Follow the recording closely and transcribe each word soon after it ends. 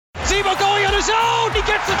Tebow going on his own. He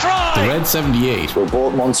gets the try. The Red 78. We're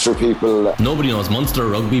both Munster people. Nobody knows Munster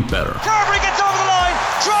rugby better. Carberry gets over the line.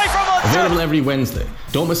 Try from Munster. Available every Wednesday.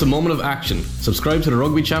 Don't miss a moment of action. Subscribe to the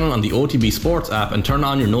Rugby channel on the OTB Sports app and turn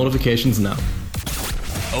on your notifications now.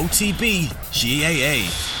 OTB GAA.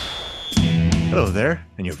 Hello there,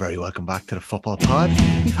 and you're very welcome back to the Football Pod.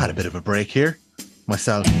 We've had a bit of a break here.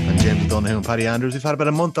 Myself and James Donahue and Paddy Andrews, we've had about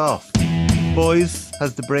a month off. Boys,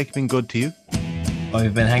 has the break been good to you?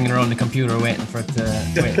 I've been hanging around the computer waiting for it to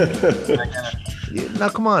wait. Now,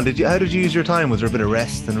 come on, how did you use your time? Was there a bit of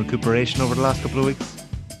rest and recuperation over the last couple of weeks?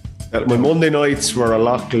 My Monday nights were a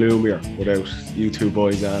lot gloomier without you two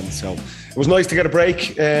boys on, so it was nice to get a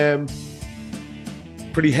break.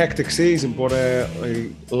 Pretty hectic season, but we're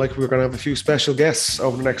going to have a few special guests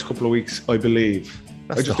over the next couple of weeks, I believe.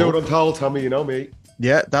 I just do what I'm told, Tommy, you know me.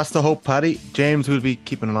 Yeah, that's the hope, Paddy. James will be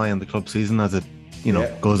keeping an eye on the club season as it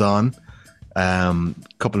goes on.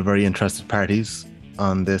 Couple of very interested parties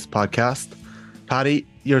on this podcast. Paddy,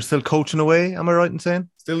 you're still coaching away, am I right in saying?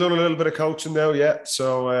 Still doing a little bit of coaching now, yeah.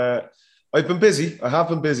 So I've been busy. I have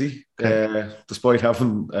been busy, despite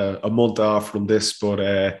having a month off from this,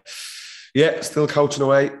 but yeah, still coaching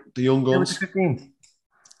away the young guns.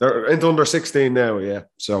 They're into under 16 now, yeah.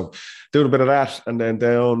 So doing a bit of that, and then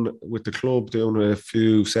down with the club doing a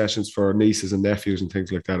few sessions for nieces and nephews and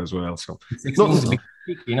things like that as well. So nothing,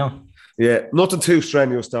 nothing too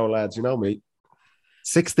strenuous though, lads. You know me.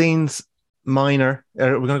 16s minor.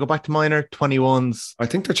 We're going to go back to minor 21s. I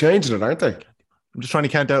think they're changing it, aren't they? I'm just trying to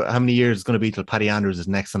count out how many years it's going to be till Paddy Andrews is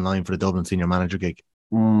next in line for the Dublin senior manager gig.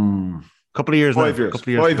 Couple of years now. 5 years. Couple of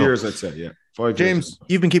years 5 years, I'd say, yeah. 5 James, years.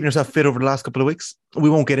 You've been keeping yourself fit over the last couple of weeks. We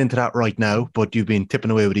won't get into that right now, but you've been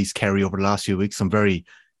tipping away with East Kerry over the last few weeks. Some very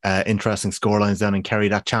interesting scorelines down in Kerry.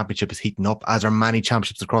 That championship is heating up, as are many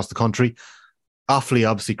championships across the country. Offaly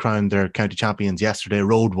obviously crowned their county champions yesterday.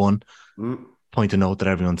 Road won. Point of note that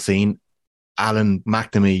everyone's seen. Alan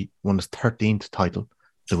McNamee won his 13th title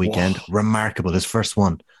the weekend. Whoa. Remarkable. His first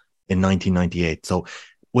one in 1998. So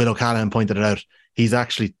Will O'Callaghan pointed it out. He's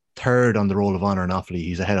actually third on the Roll of Honour in Offaly.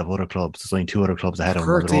 He's ahead of other clubs. There's only 2 other clubs ahead of him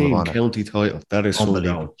on the Roll of Honour. County title. That is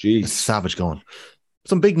unbelievable. Jeez. It's savage going.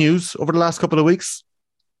 Some big news over the last couple of weeks.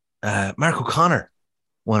 Mark O'Connor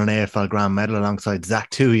won an AFL Grand Medal alongside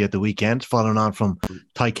Zach Toohey at the weekend, following on from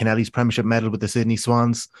Ty Kennelly's Premiership medal with the Sydney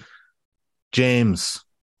Swans. James,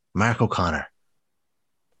 Mark O'Connor,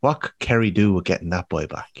 what could Kerry do with getting that boy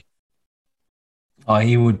back? Oh,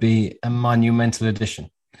 he would be a monumental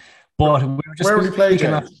addition. But we were just where would he play,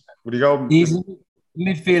 James? Would he go? He's a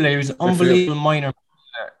midfielder. He was an unbelievable minor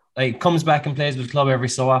midfielder. Like, comes back and plays with the club every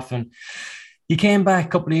so often. He came back a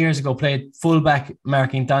couple of years ago, played full-back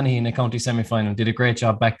marking Donaghy in the county semi-final, did a great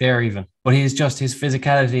job back there even. But he's just, his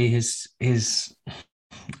physicality, his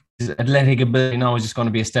athletic ability now is just going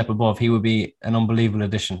to be a step above. He would be an unbelievable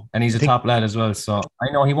addition. And he's a top lad as well. So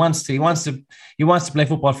I know he wants to play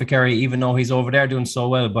football for Kerry, even though he's over there doing so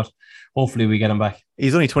well. But hopefully we get him back.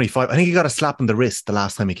 He's only 25. I think he got a slap on the wrist the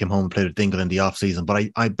last time he came home and played with Dingle in the off-season. But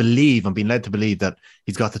I believe, I'm being led to believe that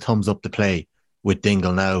he's got the thumbs up to play with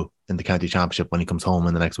Dingle now in the county championship when he comes home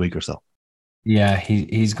in the next week or so. Yeah,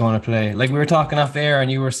 he's going to play. Like we were talking off air and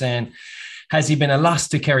you were saying, has he been a loss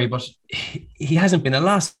to Kerry? But he hasn't been a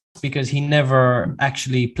loss because he never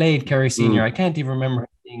actually played Kerry Senior. I can't even remember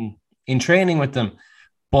being in training with them.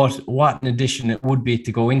 But what an addition it would be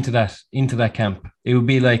to go into that camp. It would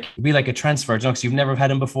be like a transfer, because you've never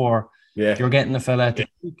had him before. Yeah. You're getting a fella at the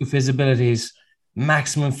peak of his abilities,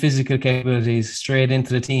 maximum physical capabilities straight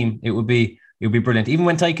into the team. It would be brilliant. Even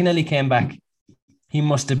when Ty Kennelly came back, he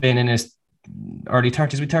must have been in his early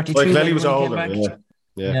 30s. With 32. Like Kennelly was older.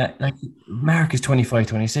 Yeah. Like Mark is 25,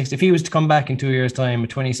 26. If he was to come back in 2 years' time at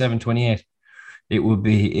 27, 28, it would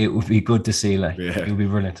be good to see. It would be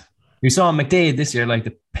brilliant. We saw McDade this year, like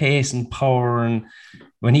the pace and power, and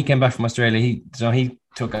when he came back from Australia, he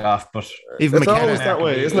took it off. But it's always that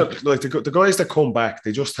way, isn't it? Like the guys that come back,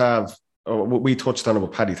 they just have. We touched on it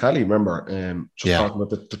with Paddy Talley, remember? Talking about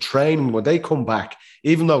the training when they come back.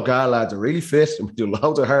 Even though Gal lads are really fit and do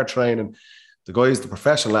loads of hard training, the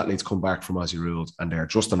professional athletes come back from Aussie rules and they're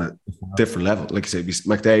just on a different level. Like I said,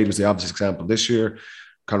 McDade was the obvious example this year.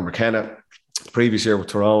 Conor McKenna, the previous year with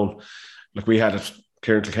Tyrone, like we had it.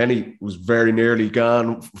 Kieran Kilkenny was very nearly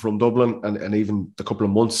gone from Dublin, and even the couple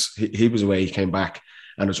of months he was away, he came back,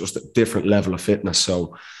 and it's just a different level of fitness.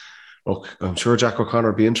 So, look, I'm sure Jack O'Connor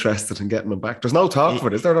would be interested in getting him back. There's no talk of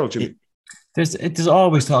it, is there? No, Jimmy. There's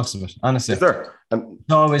always talks of it, honestly. Is there? And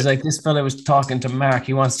it's always like this fella was talking to Mark.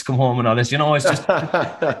 He wants to come home and all this. You know, it's just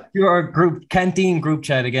your canteen group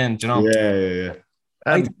chat again. Do you know? Yeah.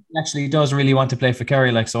 I think he actually does really want to play for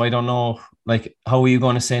Kerry. Like, so I don't know, like, how are you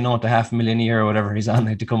going to say no to $500,000 a year or whatever he's on,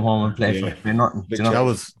 like, to come home and play for nothing? You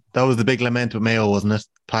know? That was the big lament with Mayo, wasn't it,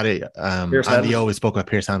 Paddy? Andy always spoke about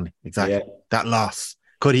Pierce Hanley. Exactly. Yeah. That loss.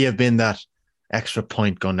 Could he have been that extra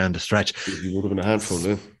point going down the stretch? He would have been a handful,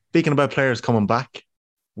 yeah. Speaking about players coming back,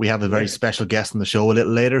 we have a very special guest on the show a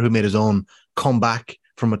little later who made his own comeback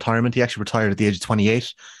from retirement. He actually retired at the age of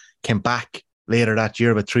 28, came back later that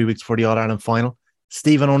year, about 3 weeks before the All-Ireland final.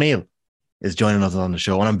 Stephen O'Neill is joining us on the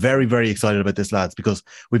show. And I'm very, very excited about this, lads, because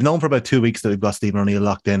we've known for about 2 weeks that we've got Stephen O'Neill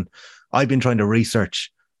locked in. I've been trying to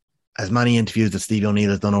research as many interviews that Stephen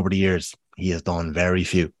O'Neill has done over the years. He has done very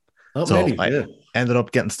few. I ended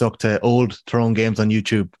up getting stuck to old Tyrone games on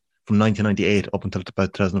YouTube from 1998 up until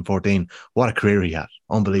about 2014. What a career he had.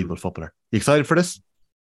 Unbelievable footballer. You excited for this?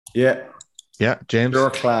 Yeah. Yeah, James? Your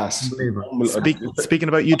class. Speaking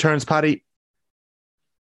about U-turns, Paddy,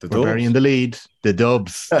 we're burying the lead. The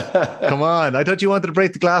Dubs. Come on. I thought you wanted to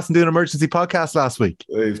break the glass and do an emergency podcast last week.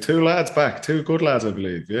 We have 2 lads back. 2 good lads, I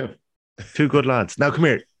believe. Yeah. 2 good lads. Now, come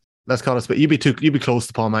here. Let's call it. But you'd be close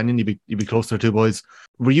to Paul Mannion. You'd be close to the 2 boys.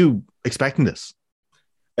 Were you expecting this?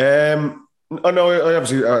 I know. I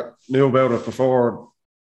obviously knew about it before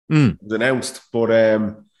it was announced, but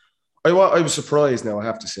I was surprised. Now I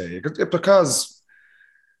have to say, because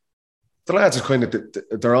the lads are kind of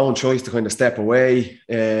their own choice to kind of step away,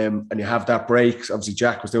 and you have that break. Obviously,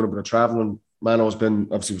 Jack was doing a bit of travelling. Mano's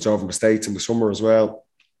was over in the States in the summer as well,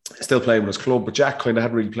 still playing with his club. But Jack kind of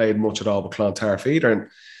hadn't really played much at all with Clontarf either, and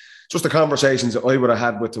just the conversations that I would have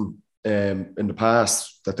had with them in the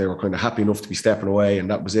past, that they were kind of happy enough to be stepping away, and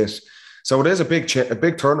that was it. So it is a big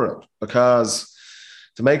turnaround, because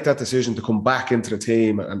to make that decision to come back into the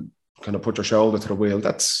team and kind of put your shoulder to the wheel,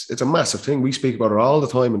 it's a massive thing. We speak about it all the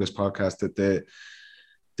time in this podcast, that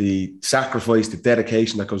the sacrifice, the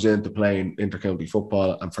dedication that goes into playing intercounty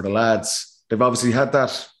football. And for the lads, they've obviously had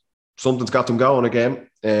that. Something's got them going again.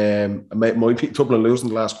 It might be Dublin losing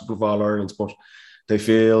the last couple of All-Irelands, but they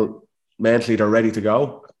feel mentally they're ready to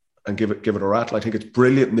go and give it a rattle. I think it's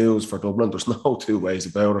brilliant news for Dublin. There's no 2 ways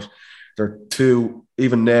about it. They're 2,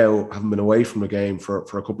 even now, haven't been away from the game for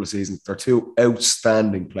a couple of seasons. They're 2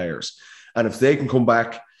 outstanding players. And if they can come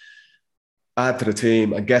back, add to the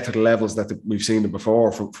team and get to the levels that we've seen them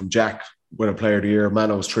before, from Jack winning Player of the Year,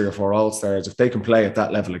 Mano's 3 or 4 All-Stars, if they can play at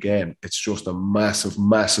that level again, it's just a massive,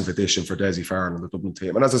 massive addition for Desi Farron and the Dublin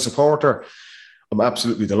team. And as a supporter, I'm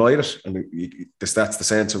absolutely delighted. And that's the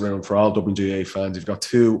sense around for all WGA fans. You've got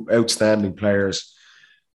 2 outstanding players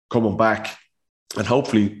coming back, and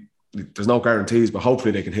hopefully, there's no guarantees, but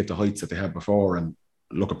hopefully they can hit the heights that they had before. And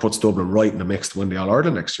look, it puts Dublin right in the mix to win the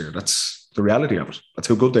All-Ireland next year. That's the reality of it. That's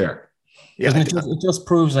how good they are. Yeah, it just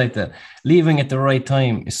proves like that leaving at the right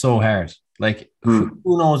time is so hard. Like, who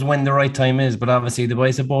knows when the right time is? But obviously, the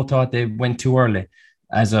boys have both thought they went too early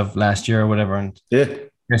as of last year or whatever. And they're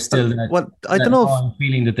still I don't know,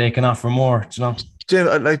 feeling that they can offer more. You know,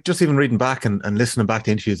 Jim, like, just even reading back and listening back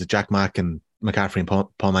to interviews that Jack Mack and McCaffrey and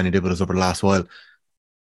Paul Mannion did with us over the last while,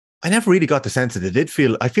 I never really got the sense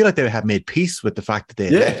that I feel like they had made peace with the fact that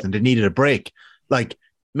they left and they needed a break. Like,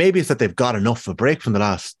 maybe it's that they've got enough of a break from the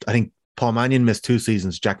last, I think Paul Mannion missed 2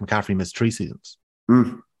 seasons, Jack McCaffrey missed 3 seasons.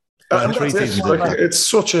 It's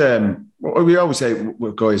such we always say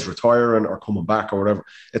with guys retiring or coming back or whatever,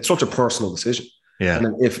 it's such a personal decision. Yeah.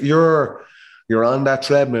 And if you're on that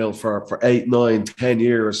treadmill for 8, 9, 10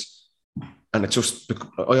 years, and it's just,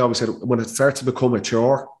 I always said, when it starts to become a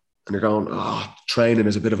chore, and you're going, training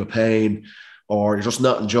is a bit of a pain, or you're just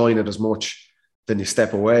not enjoying it as much, then you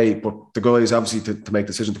step away. But the guys, obviously, to make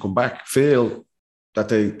the decision to come back, feel that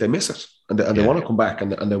they miss it, and they want to come back,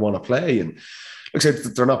 and they want to play. And like I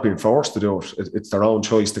said, they're not being forced to do it. It's their own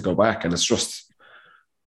choice to go back. And it's just,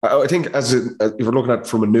 I think, if you're looking at it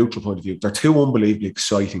from a neutral point of view, they're 2 unbelievably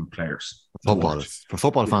exciting players. For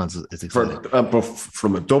football fans, it's exciting. But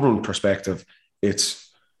from a Dublin perspective, it's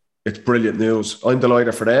brilliant news. I'm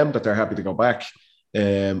delighted for them that they're happy to go back.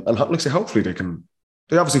 And like I say, hopefully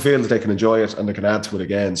they obviously feel that they can enjoy it and they can add to it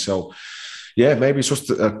again. So, yeah, maybe it's just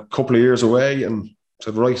a couple of years away, and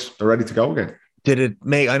said, right, they're ready to go again. Did it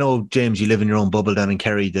make, I know, James, you live in your own bubble down in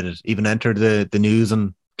Kerry, did it even enter the news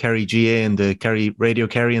on Kerry GA and the Kerry Radio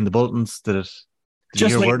Kerry and the bulletins? Did you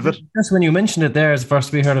hear a word of it? Just when you mentioned it there, is the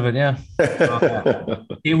first we heard of it, yeah.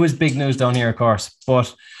 It was big news down here, of course.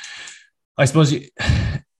 But I suppose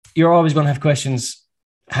you're always going to have questions.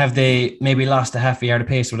 Have they maybe lost a half a yard of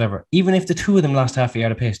pace or whatever? Even if the 2 of them lost half a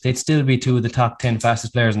yard of pace, they'd still be 2 of the top 10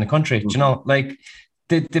 fastest players in the country. Mm-hmm. You know, like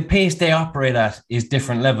the pace they operate at is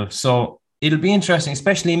different level. So it'll be interesting,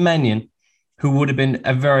 especially Mannion, who would have been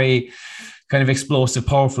a very kind of explosive,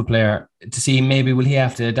 powerful player, to see maybe will he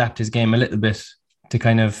have to adapt his game a little bit to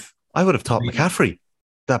kind of... I would have thought McCaffrey,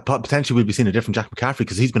 that potentially we'd be seeing a different Jack McCaffrey,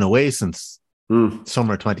 because he's been away since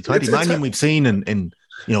summer 2020. Mannion we've seen in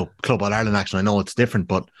Club All Ireland action. I know it's different,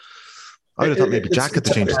 but I would have thought maybe Jack had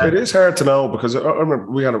to change. It is hard to know, because I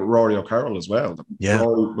remember we had Rory O'Carroll as well. Yeah.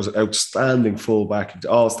 Rory was an outstanding fullback,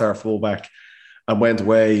 all-star fullback, and went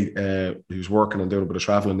away. He was working and doing a bit of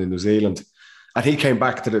travelling in New Zealand. And he came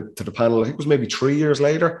back to the panel, I think it was maybe 3 years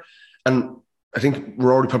later. And I think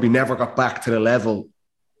Rory probably never got back to the level,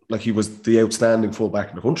 like he was the outstanding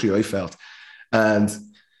fullback in the country, I felt. And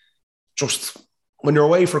just when you're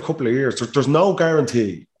away for a couple of years, there's no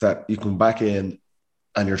guarantee that you come back in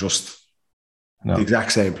and you're just the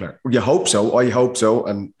exact same player. You hope so. I hope so.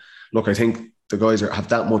 And look, I think the guys have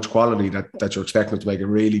that much quality that you're expecting to make a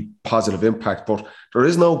really positive impact. But there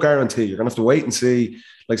is no guarantee. You're going to have to wait and see,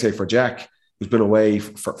 like say for Jack, who's been away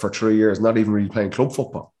for 3 years, not even really playing club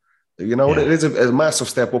football. It is a massive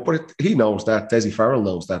step up, but he knows that. Desi Farrell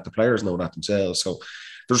knows that. The players know that themselves. So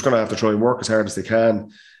they're just going to have to try and work as hard as they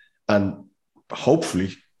can. And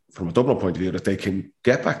hopefully, from a Dublin point of view, that they can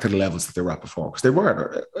get back to the levels that they were at before, because they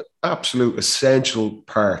were absolute essential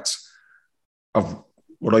parts of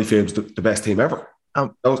what I feel was the best team ever.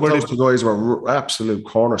 Those two guys were absolute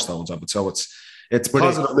cornerstones of it. So it's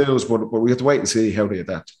positive news, but we have to wait and see how they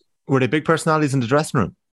adapt. Were they big personalities in the dressing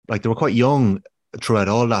room? Like, they were quite young throughout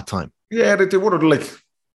all that time. Yeah, they would have,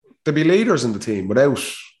 they'd be leaders in the team without,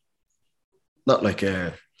 not like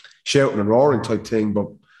a shouting and roaring type thing, but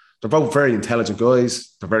they're both very intelligent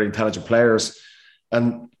guys. They're very intelligent players.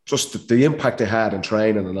 And just the impact they had in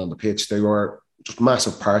training and on the pitch, they were just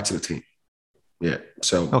massive parts of the team. Yeah,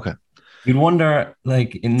 so... Okay. You'd wonder,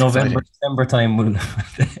 like, in November, December time,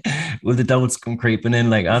 will the doubts come creeping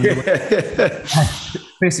in, like,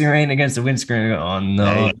 pissing rain against the windscreen? Go, oh, no.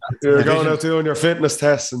 Hey, you're going out doing your fitness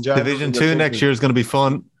tests. And Division 2 next year is going to be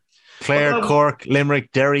fun. Clare, Cork,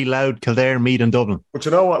 Limerick, Derry, Louth, Kildare, Meath and Dublin. But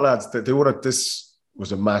you know what, lads? They would have... This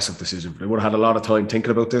was a massive decision. They would have had a lot of time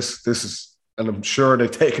thinking about this. And I'm sure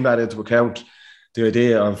they've taken that into account. The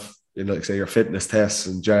idea of, like say, your fitness tests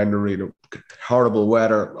in January, horrible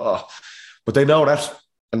weather. But they know that.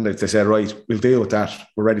 And they said, right, we'll deal with that.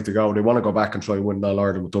 We're ready to go. They want to go back and try and win All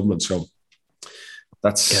Ireland with Dublin. So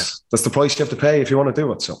that's the price you have to pay if you want to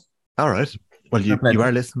do it. So, all right. Well, you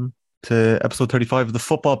are listening to episode 35 of the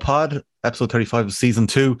Football Pod, episode 35 of season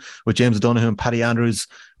 2 with James O'Donoghue and Paddy Andrews.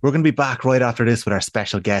 We're going to be back right after this with our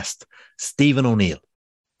special guest, Stephen O'Neill.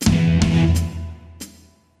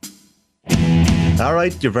 All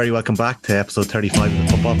right, you're very welcome back to episode 35 of the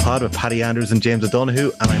Football Pod with Paddy Andrews and James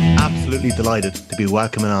O'Donoghue, and I'm absolutely delighted to be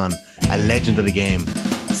welcoming on a legend of the game,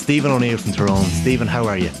 Stephen O'Neill from Tyrone. Stephen, how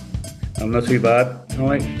are you? I'm not too bad. All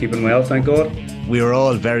right, keeping well, thank God. We were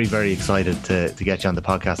all very, very excited to get you on the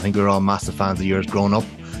podcast. I think we were all massive fans of yours growing up,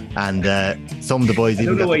 and some of the boys... I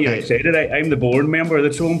don't know why you said it. I'm the board member of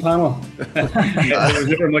the Tyrone panel. There was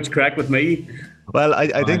never much crack with me. Well,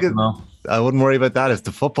 I think... I wouldn't worry about that. It's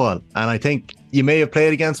the football. And I think you may have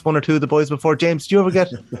played against one or two of the boys before. James, did you ever get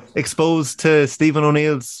exposed to Stephen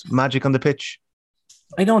O'Neill's magic on the pitch?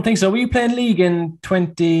 I don't think so. Were you playing league in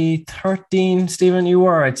 2013, Stephen? You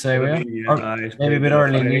were, I'd say, were you? Yeah, maybe a bit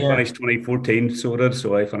early. I finished 2014,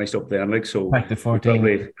 so I finished up then. Back to 14.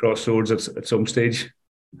 Probably cross swords at some stage.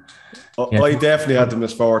 Yeah. I definitely had the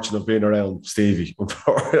misfortune of being around Stevie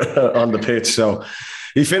on the pitch. So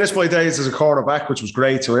he finished my days as a cornerback, which was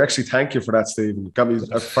great. So I actually thank you for that, Stephen. It got me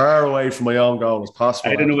as far away from my own goal as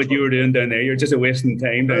possible. I don't know what you were doing down there. You're just wasting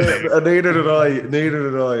time down there. Neither did I.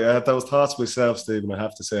 I had those thoughts myself, Stephen, I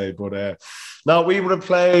have to say. But no, we would have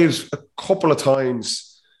played a couple of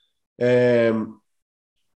times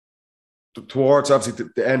towards obviously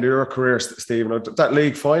the end of your career, Stephen. That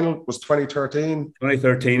league final was 2013.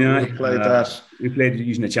 2013, we played that. We played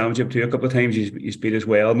using the championship too a couple of times. You beat us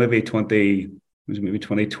well, maybe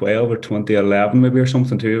 2012 or 2011 maybe or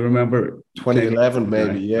something too, remember? 2011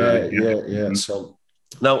 maybe, yeah. Mm-hmm. So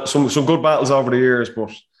now some good battles over the years,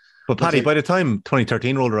 but Paddy, by the time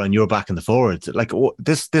 2013 rolled around, you were back in the forwards. Like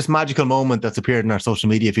this magical moment that's appeared in our social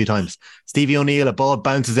media a few times. Stevie O'Neill, a ball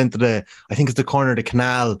bounces into I think it's the corner of the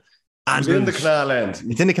canal. It's in the canal end.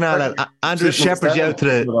 It's in the canal end. Andrew shepherds you out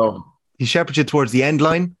to he shepherds you towards the end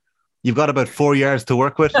line. You've got about 4 yards to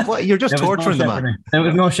work with. What? You're just torturing the man. There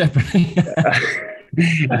was no shepherding.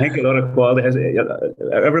 I think a lot of quality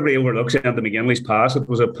everybody overlooks Anthony McGinley's pass. It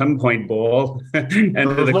was a pinpoint ball. There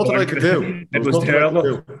was nothing I could do. It was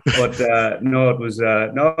terrible. But no, it was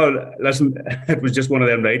listen, it was just one of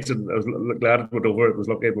them nights, and I was glad it went over. It was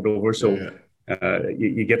lucky it went over. So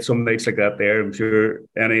You get some nights like that there. I'm sure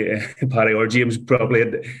any Paddy or James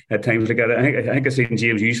probably had times like that. I think I seen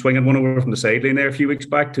James you swinging one over from the sideline there a few weeks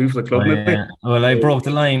back too for the club. Yeah. Well, I broke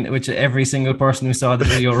the line, which every single person who saw the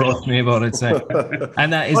video wrote to me about it. So.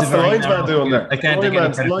 And that is what's a very the linesman doing there? I can't think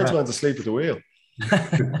the linesman's asleep at the wheel.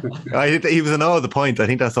 He was an the point. I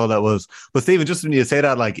think that's all that was. But Stephen, just when you say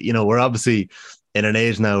that, like, you know, we're obviously in an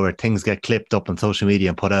age now where things get clipped up on social media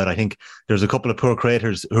and put out. I think there's a couple of poor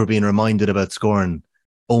creators who are being reminded about scoring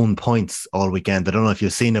own points all weekend. I don't know if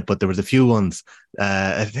you've seen it, but there was a few ones.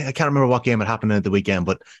 I can't remember what game had happened at the weekend,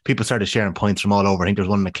 but people started sharing points from all over. I think there was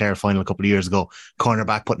one in the Clare final a couple of years ago,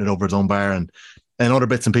 cornerback putting it over his own bar and other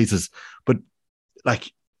bits and pieces. But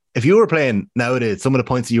like, if you were playing nowadays, some of the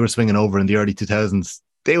points that you were swinging over in the early 2000s,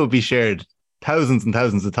 they would be shared thousands and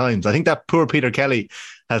thousands of times. I think that poor Peter Kelly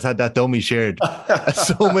has had that dummy shared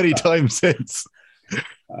so many times since.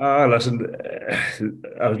 Listen,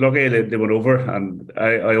 I was lucky they went over, and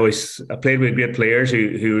I played with great players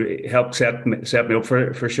who helped set me up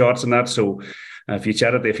for shots and that. So if you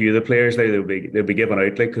chatted to a few of the players, they'll be giving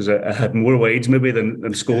out, like, because I had more wides maybe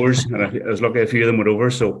than scores, and I was lucky a few of them went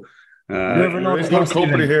over. So. We're in good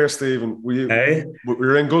company here, Stephen.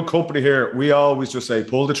 We're in good company here. We always just say,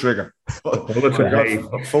 pull the trigger. Pull the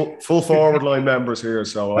trigger. Full forward line members here,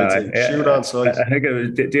 so I'd say shoot on sight. I think it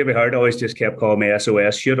was David Hart always just kept calling me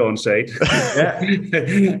SOS, shoot on sight.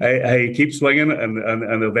 I keep swinging,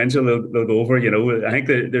 and eventually they'll go over. You know, I think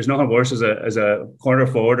there's nothing worse as a corner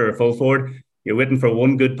forward or a full forward. You're waiting for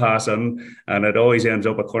one good pass in, and it always ends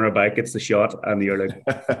up a cornerback gets the shot, and you're like,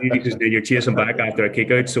 you're chasing back after a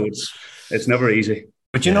kick out. So it's never easy.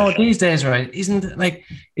 But you know, these days, right? Isn't it like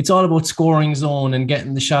it's all about scoring zone and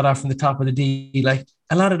getting the shot off from the top of the D? Like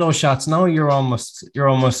a lot of those shots now, you're almost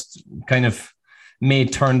kind of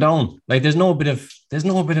made turn down. Like there's no bit of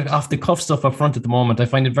off the cuff stuff up front at the moment. I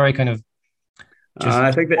find it very kind of.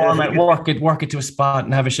 I think that work it to a spot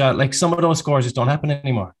and have a shot. Like some of those scores just don't happen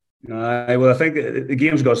anymore. Well, I think the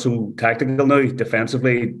game's got so tactical now.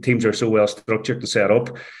 Defensively, teams are so well structured and set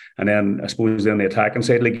up, and then I suppose then the attacking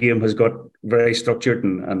side of the game has got very structured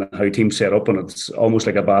and how teams set up, and it's almost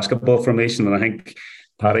like a basketball formation. And I think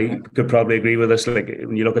Paddy could probably agree with this. Like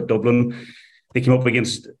when you look at Dublin, they came up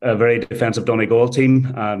against a very defensive Donegal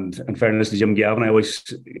team, and in fairness to Jim Gavin, I always,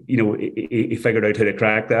 he figured out how to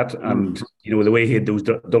crack that, and the way he had those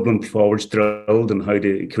Dublin forwards drilled and how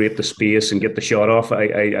to create the space and get the shot off.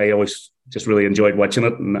 I always just really enjoyed watching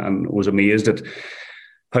it, and was amazed at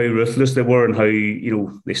how ruthless they were and how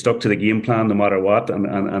they stuck to the game plan no matter what,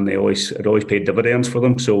 and it always paid dividends for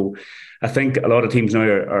them. So I think a lot of teams now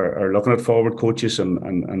are looking at forward coaches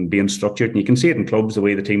and being structured, and you can see it in clubs the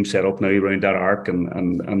way the team's set up now around that arc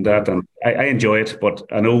and that. And I enjoy it, but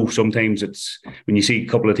I know sometimes it's when you see a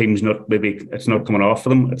couple of teams it's not coming off for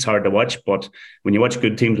them, it's hard to watch. But when you watch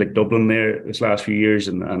good teams like Dublin there this last few years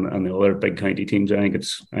and the other big county teams, I think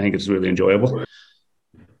it's really enjoyable.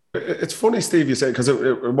 It's funny, Steve, you say, because we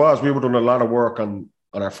were doing a lot of work on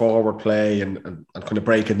our forward play and kind of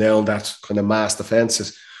breaking down that kind of mass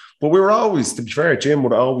defences. But we were always, to be fair, Jim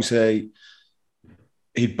would always say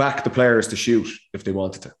he'd back the players to shoot if they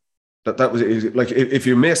wanted to. That was like if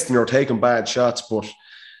you missed and you're taking bad shots, but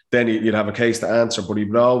then you'd have a case to answer. But he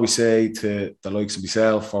would always say to the likes of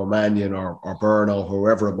myself or Mannion or Byrne or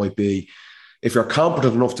whoever it might be, if you're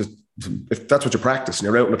competent enough if that's what you practice and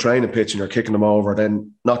you're out on the training pitch and you're kicking them over,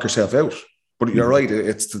 then knock yourself out. But you're right,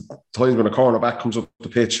 it's the times when a cornerback comes up the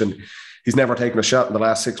pitch and he's never taken a shot in the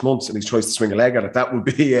last 6 months and he tries to swing a leg at it. That would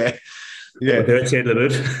be, yeah. There'd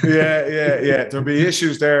be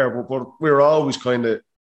issues there, but we were always kind of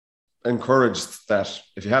encouraged that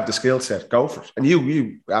if you have the skill set, go for it. And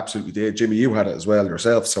you absolutely did, Jimmy. You had it as well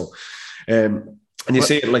yourself. So, and you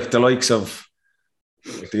see it like the likes of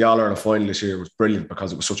the All Ireland final this year was brilliant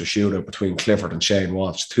because it was such a shootout between Clifford and Shane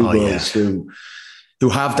Walsh, two guys who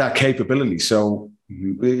have that capability. So,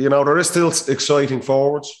 there is still exciting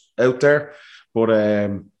forwards out there, but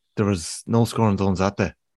there was no scoring zones that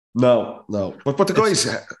day. No. But the guys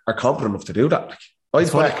are competent enough to do that.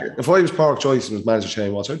 If I was Park Joyce and was manager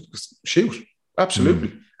Shane Walsh, I'd shoot.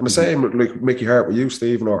 Absolutely. And the same like Mickey Hart with you,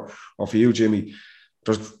 Stephen, or for you, Jimmy.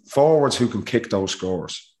 There's forwards who can kick those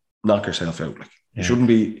scores. Knock yourself out. You shouldn't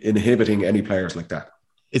be inhibiting any players like that.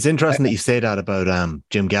 It's interesting that you say that about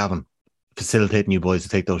Jim Gavin facilitating you boys to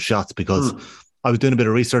take those shots, because I was doing a bit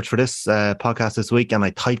of research for this podcast this week, and I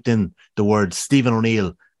typed in the words Stephen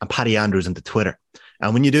O'Neill and Paddy Andrews into Twitter.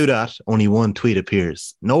 And when you do that, only one tweet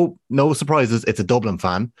appears. No surprises. It's a Dublin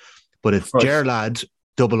fan, but it's Gerlad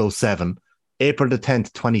 007, April the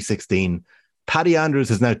 10th, 2016. Paddy Andrews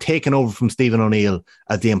has now taken over from Stephen O'Neill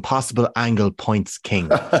as the impossible angle points king.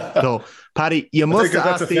 So, Paddy, you must have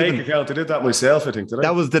asked Stephen. Fake account. I did that myself, I think.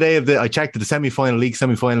 That was the day of I checked the league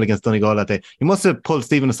semi-final against Donegal that day. You must have pulled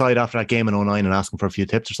Stephen aside after that game in 2009 and asked him for a few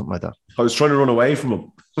tips or something like that. I was trying to run away from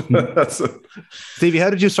him. Stevie, how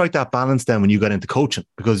did you strike that balance then when you got into coaching?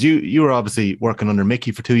 Because you were obviously working under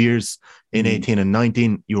Mickey for 2 years in 18 and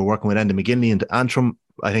 19. You were working with Enda McGinley and Antrim.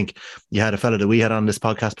 I think you had a fella that we had on this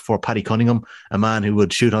podcast before, Paddy Cunningham, a man who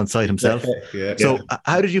would shoot on sight himself. So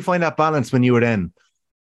how did you find that balance when you were then?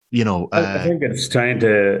 I think it's trying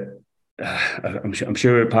to. I'm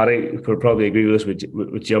sure Paddy could probably agree with us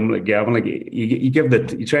with Jim, like Gavin. Like you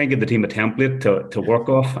try and give the team a template to work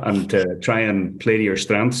off and to try and play to your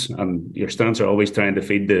strengths. And your strengths are always trying to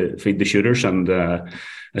feed the shooters. And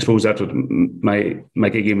I suppose that's what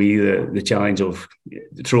Mikey gave me the challenge of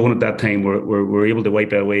throwing at that time. We're able to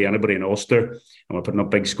wipe away anybody in Ulster, and we're putting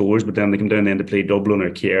up big scores. But then they come down then to play Dublin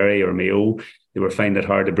or Kerry or Mayo. They were finding it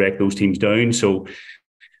hard to break those teams down. So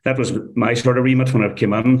that was my sort of remit when I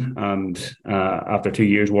came in, and after 2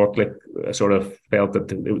 years' work, like I sort of felt that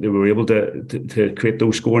they were able to create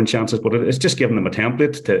those scoring chances. But it's just giving them a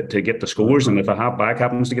template to get the scores. And if a half-back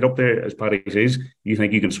happens to get up there, as Paddy says, you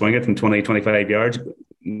think you can swing it from 20, 25 yards,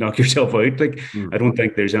 knock yourself out. I don't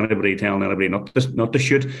think there's anybody telling anybody not to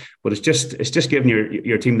shoot. But it's just giving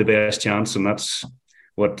your team the best chance, and that's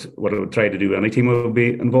what I would try to do. Any team I would be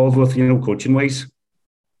involved with, coaching wise.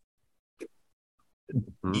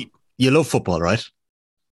 You love football, right?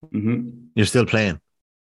 Mm-hmm. You're still playing.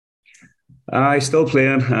 I still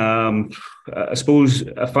playing. I suppose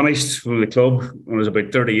I finished from the club when I was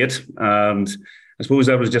about 38, and I suppose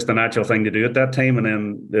that was just a natural thing to do at that time. And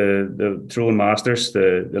then the throwing masters,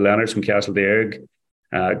 the Leonards from Castledearg,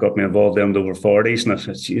 got me involved in the over 40s, and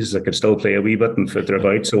I could still play a wee bit and fit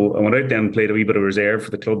about. So I went out then and played a wee bit of reserve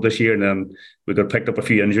for the club this year, and then we got picked up a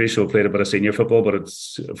few injuries, so I played a bit of senior football. But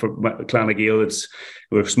it's for Clonagale,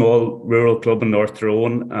 we're a small rural club in North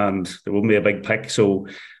Tyrone, and there wouldn't be a big pick, so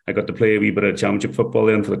I got to play a wee bit of championship football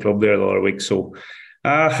then for the club there the other week. So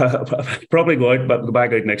I'll probably go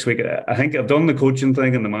back out next week. I think I've done the coaching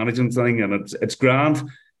thing and the managing thing, and it's grand.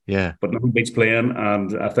 Yeah, but nothing beats playing,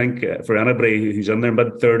 and I think for anybody who's in their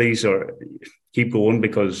mid-30s, or keep going,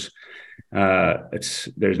 because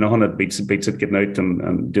there's nothing that beats it getting out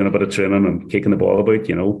and doing a bit of training and kicking the ball about.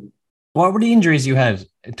 What were the injuries you had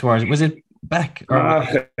towards? Was it back?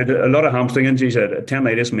 I had a lot of hamstring injuries. I had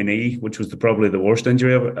tendinitis in my knee, which was probably the worst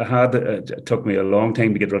injury I had. It took me a long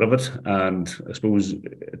time to get rid of it, and I suppose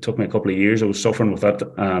it took me a couple of years. I was suffering with it,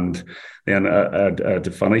 and then I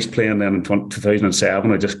finished playing. Then in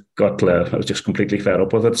 2007, I was just completely fed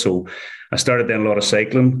up with it. So I started then a lot of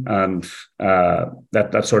cycling, and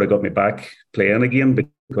that sort of got me back playing again,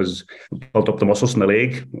 because it built up the muscles in the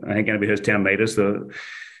leg. I think anybody who has tendinitis,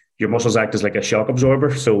 your muscles act as like a shock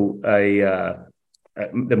absorber. So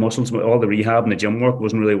the muscles, all the rehab and the gym work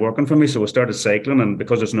wasn't really working for me. So I started cycling, and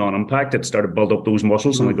because it's non-impact, it started to build up those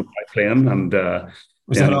muscles, and I got back playing. And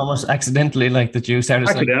was that almost accidentally, like that you started?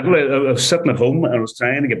 Accidentally, I was sitting at home and I was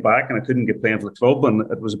trying to get back, and I couldn't get playing for the club. And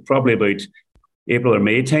it was probably about April or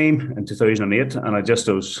May time in 2008, and I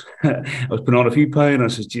was putting on a few pounds. I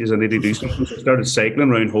said, "Geez, I need to do something." So I started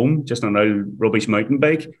cycling around home, just on an old rubbish mountain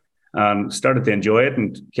bike, and started to enjoy it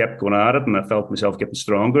and kept going at it, and I felt myself getting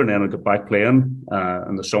stronger. And then I got back playing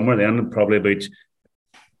in the summer, then probably about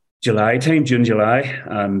June, July,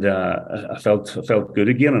 and I felt good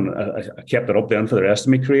again, and I kept it up then for the rest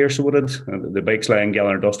of my career. So it did. The bike's lying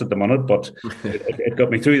gather dust at the minute, but it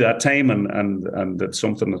got me through that time, and it's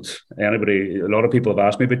something that a lot of people have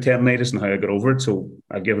asked me about tendinitis and how I got over it. So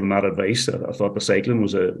I've given them that advice. I thought the cycling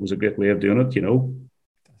was a great way of doing it.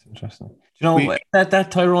 That's interesting.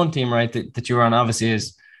 That Tyrone team, right, that you were on, obviously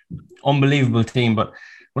is unbelievable team. But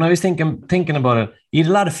when I was thinking about it, you had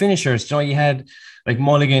a lot of finishers. You had like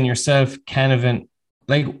Mulligan, yourself, Canavan.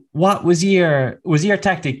 Like, what was your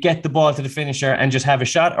tactic? Get the ball to the finisher and just have a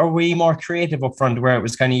shot, or were you more creative up front, where it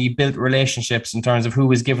was kind of you built relationships in terms of who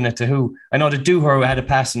was giving it to who? I know the Dooher had a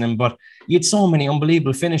pass in him, but you had so many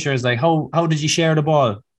unbelievable finishers. Like, how did you share the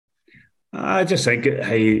ball? I just think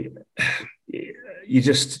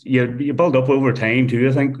you build up over time too.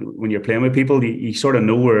 I think when you're playing with people, you sort of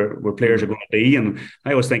know where players are going to be, and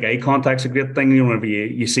I always think eye contact's a great thing. Whenever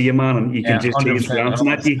you see a man and you can just see him glancing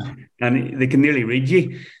at you, and they can nearly read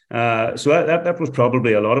you. So that was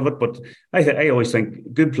probably a lot of it. But I always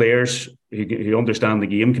think good players who understand the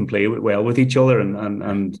game can play well with each other,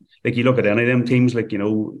 and like you look at any of them teams, like you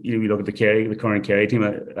look at the current Kerry team.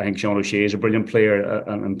 I think Sean O'Shea is a brilliant player,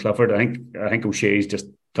 and Clifford. I think O'Shea's just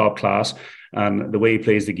top class. and the way he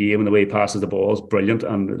plays the game and the way he passes the ball is brilliant.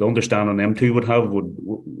 And the understanding them two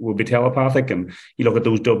would be telepathic. And you look at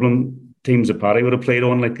those Dublin teams that Paddy would have played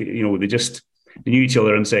on, like, you know, they knew each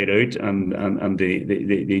other inside out, and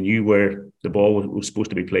they knew where the ball was supposed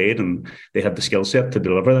to be played, and they had the skill set to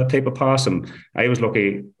deliver that type of pass. And I was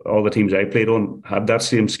lucky all the teams I played on had that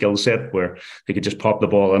same skill set where they could just pop the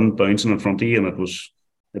ball in, bouncing in front of you, and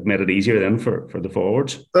it made it easier then for the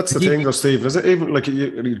forwards. That's the thing though, Steve. Is it even like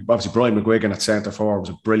obviously Brian McGuigan at centre forward was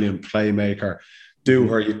a brilliant playmaker.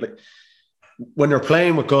 When you're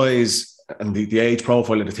playing with guys and the age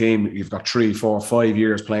profile of the team, you've got 3, 4, 5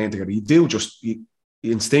 years playing together. You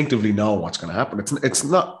instinctively know what's going to happen. It's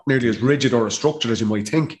not nearly as rigid or as structured as you might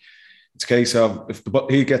think. It's a case of if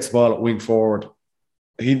he gets the ball at wing forward,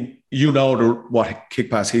 what kick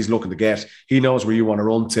pass he's looking to get. He knows where you want to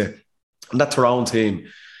run to. And that Tyrone team,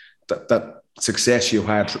 that success you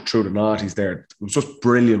had through the noughties there, it was just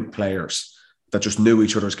brilliant players that just knew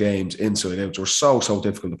each other's games inside out. They were so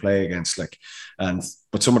difficult to play against.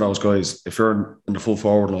 But some of those guys, if you're in the full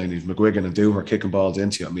forward line, if McGuigan and Dooher kicking balls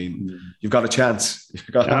into you, I mean, you've got a chance. You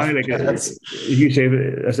say,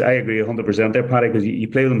 I agree 100% there, Paddy, because you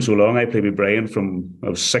play with them so long. I played with Brian from I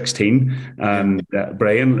was 16, and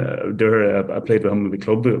Brian Dooher, I played with him in the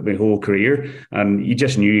club my whole career, and you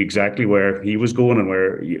just knew exactly where he was going and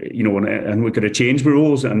where and we could have changed the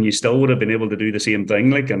rules, and you still would have been able to do the same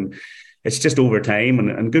thing. And it's just over time,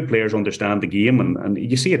 and good players understand the game, and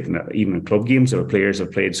you see it even in club games where players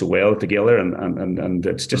have played so well together, and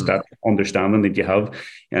it's just that understanding that you have,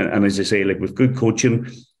 and as I say, like with good coaching,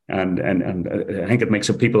 and I think it makes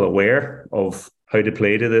some people aware of how to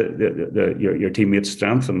play to your teammates'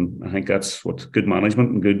 strength, and I think that's what good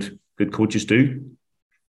management and good coaches do.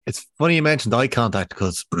 It's funny you mentioned eye contact,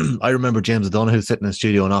 because I remember James O'Donoghue sitting in the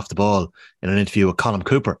studio and off the ball in an interview with Colin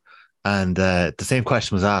Cooper. And the same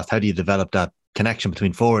question was asked, how do you develop that connection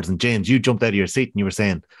between forwards? And James, you jumped out of your seat and you were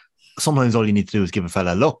saying, sometimes all you need to do is give a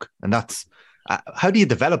fella a look. And that's, how do you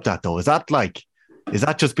develop that though? Is that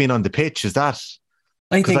just being on the pitch?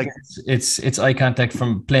 I think it's eye contact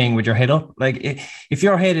from playing with your head up. Like if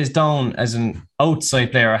your head is down as an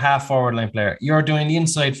outside player, a half forward line player, you're doing the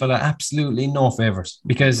inside fella absolutely no favors,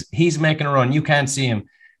 because he's making a run. You can't see him.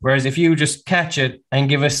 Whereas if you just catch it and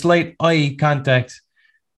give a slight eye contact,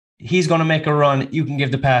 he's going to make a run. You can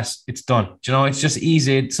give the pass. It's done. You know, it's just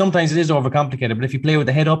easy. Sometimes it is overcomplicated, but if you play with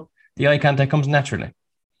the head up, the eye contact comes naturally.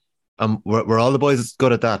 Were all the boys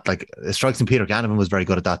good at that? Like, it strikes me Peter Canavan was very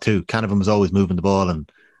good at that too. Canavan was always moving the ball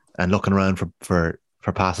and looking around for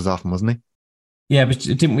passes often, wasn't he? Yeah, but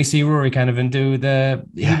didn't we see Rory Canavan do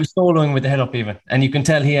he was soloing with the head up even, and you can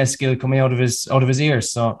tell he has skill coming out of his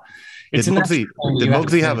ears. So it's did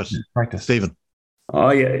Muggsy have it? Practice, Stephen.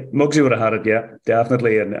 Oh yeah, Muggsy would have had it, yeah,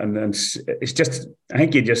 definitely, and it's just, I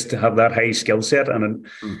think you just have that high skill set, and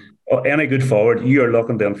any good forward, you are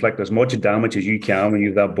looking to inflict as much damage as you can when you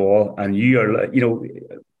have that ball, and you are,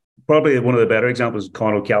 probably one of the better examples is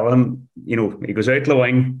Conor O'Callaghan. He goes out the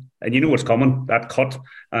wing, and you know what's coming, that cut,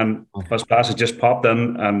 and his pass has just popped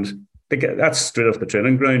in, and that's straight off the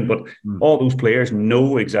training ground. But all those players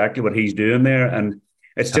know exactly what he's doing there, and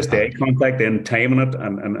it's just the eye contact, then timing it,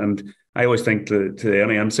 and I always think to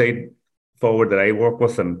any inside forward that I work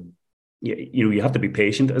with, and you have to be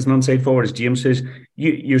patient as an inside forward, as James says.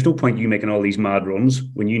 There's no point you making all these mad runs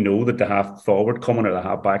when you know that the half forward coming or the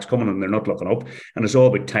half back's coming and they're not looking up. And it's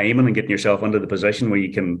all about timing and getting yourself into the position where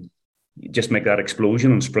you can just make that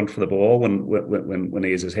explosion and sprint for the ball when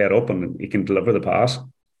he has his head up and he can deliver the pass.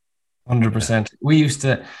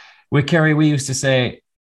 100%. With Kerry, we used to say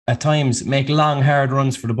at times, make long, hard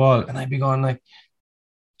runs for the ball. And I'd be going like,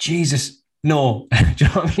 Jesus, no. Do you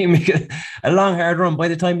know what I mean? Make a long, hard run. By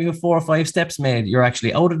the time you have 4 or 5 steps made, you're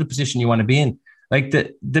actually out of the position you want to be in. Like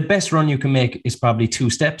the best run you can make is probably 2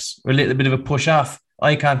 steps or a little bit of a push off,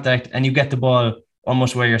 eye contact, and you get the ball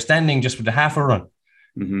almost where you're standing just with a half a run.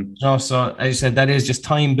 Mm-hmm. So as I said, that is just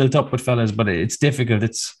time built up with fellas, but it's difficult.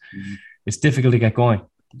 It's difficult to get going.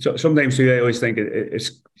 So sometimes too, I always think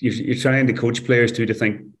you're trying to coach players to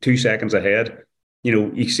think 2 seconds ahead.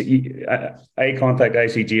 You see eye contact. I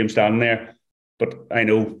see James standing there, but I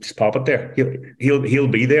know just pop it there. He'll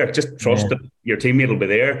be there. Just trust that your teammate will be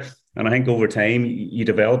there. And I think over time you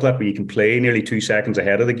develop that where you can play nearly 2 seconds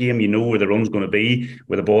ahead of the game. You know where the run's going to be,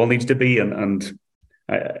 where the ball needs to be, and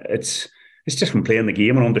it's just from playing the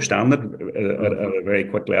game and understanding it at a very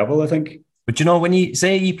quick level, I think. But when you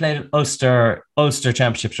say you played Ulster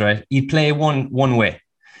Championships, right? You play one way,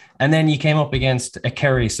 and then you came up against a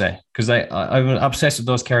Kerry, say, because I'm obsessed with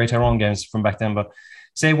those Kerry Tyrone games from back then. But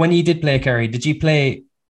say when you did play Kerry, did you play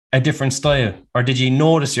a different style, or did you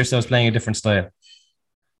notice yourselves playing a different style?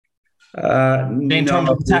 In terms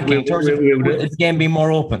of attacking, in terms of the game being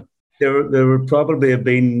more open? There would probably have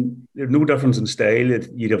been no difference in style.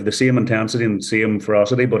 You'd have the same intensity and same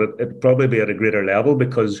ferocity, but it'd probably be at a greater level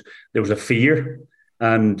because there was a fear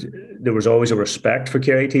and there was always a respect for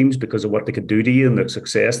Kerry teams because of what they could do to you and the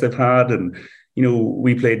success they've had. And,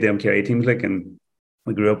 we played them Kerry teams and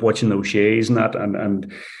we grew up watching the O'Sheas and that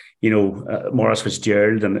and Maurice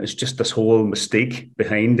Fitzgerald, and it's just this whole mystique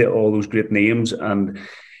behind all those great names. And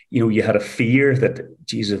you had a fear that,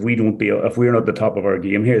 geez, if we're not at the top of our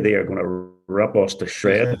game here, they are going to rip us to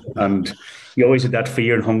shred. And you always had that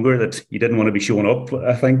fear and hunger that you didn't want to be showing up,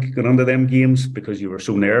 I think, going into them games because you were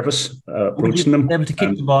so nervous approaching them. Able to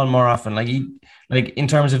kick the ball more often, like in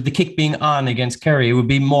terms of the kick being on against Kerry, it would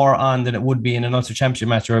be more on than it would be in an Ulster Championship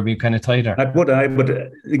match, or it would be kind of tighter. But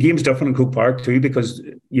the game's different in Croke Park too because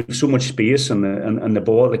you have so much space and the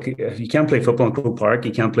ball. Like if you can't play football in Croke Park,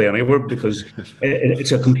 you can't play anywhere because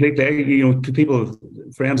it's a completely. People,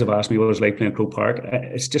 friends have asked me what it was like playing Croke Park.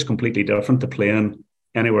 It's just completely different to playing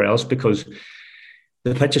anywhere else because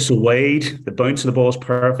the pitch is so wide, the bounce of the ball is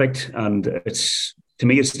perfect, and it's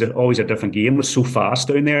always a different game. It's so fast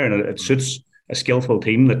down there, and it suits a skillful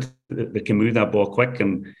team that can move that ball quick.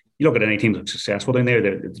 And you look at any team that's successful down there,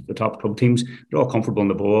 the top club teams, they're all comfortable in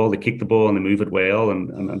the ball, they kick the ball and they move it well,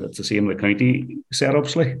 and it's the same in the county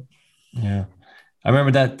setups. Yeah, I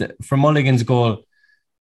remember that from Mulligan's goal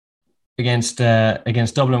against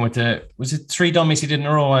Dublin was it 3 dummies he did in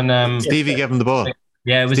a row, and Stevie gave him the ball.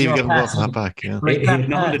 Yeah, it was Stevie your pass. That back. Yeah. He had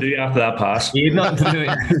nothing to do after that pass. He had nothing to do.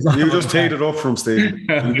 You just teed it up from Stevie.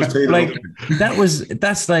 That's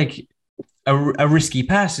like a risky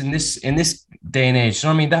pass in this day and age. You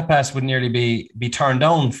know what I mean? That pass would nearly be turned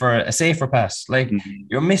down for a safer pass.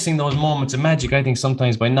 You're missing those moments of magic, I think,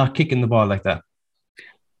 sometimes by not kicking the ball like that.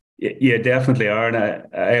 Yeah, definitely are. And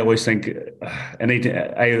I always think,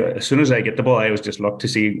 as soon as I get the ball, I always just look to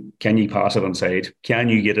see, can you pass it inside? Can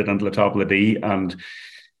you get it into the top of the D? And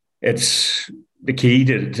it's the key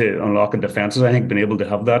to unlocking defences. I think being able to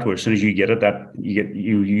have that, where as soon as you get it,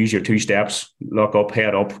 you use your 2 steps, lock up,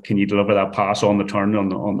 head up. Can you deliver that pass on the turn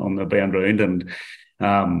on the bend round? And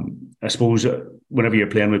I suppose whenever you're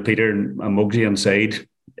playing with Peter and Muggsy inside,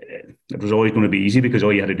 it was always going to be easy because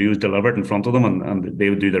all you had to do was deliver it in front of them and they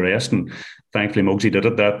would do the rest. And thankfully Muggsy did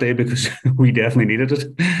it that day because we definitely needed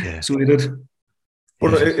it. Yeah. So we did.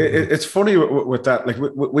 But it's funny with that. Like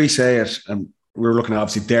we say it, and we were looking at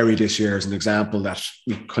obviously Derry this year as an example that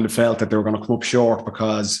we kind of felt that they were going to come up short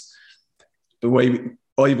because the way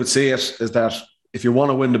I would see it is that if you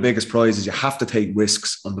want to win the biggest prizes, you have to take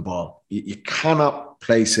risks on the ball. You cannot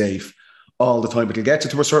play safe all the time. It'll get you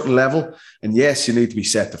to a certain level, and yes, you need to be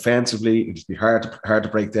set defensively. It'll be hard to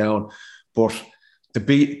break down, but to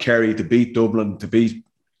beat Kerry, to beat Dublin, to beat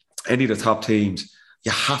any of the top teams,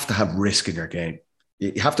 you have to have risk in your game.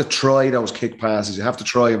 You have to try those kick passes. You have to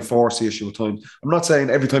try and force the issue at times. I'm not saying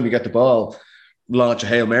every time you get the ball, launch a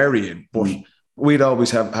Hail Mary in, but we'd always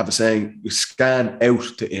have a saying, we scan out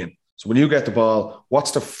to in. So when you get the ball, what's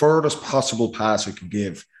the furthest possible pass we can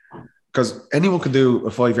give? Because anyone can do a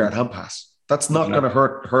 5-yard hand pass. That's not going to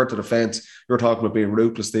hurt the defence. You're talking about being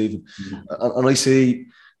ruthless, Stephen. And I see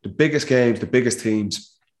the biggest games, the biggest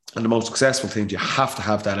teams, and the most successful teams, you have to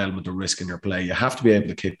have that element of risk in your play. You have to be able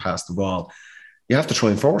to kick past the ball. You have to try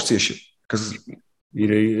and force the issue. Because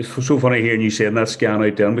it's so funny hearing you saying that scan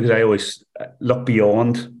out down, because I always look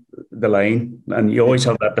beyond the line, and you always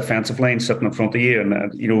have that defensive line sitting in front of you,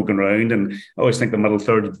 and going round, and I always think the middle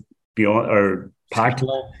third beyond or packed,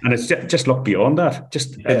 and it's just look beyond that.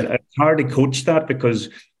 It's hard to coach that because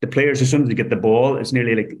the players, as soon as they get the ball, it's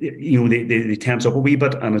nearly like they tense up a wee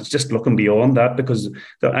bit, and it's just looking beyond that because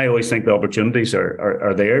I always think the opportunities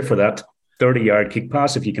are there for that 30-yard kick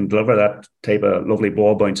pass. If you can deliver that type of lovely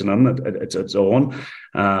ball bouncing in, it's on.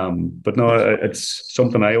 But no, it's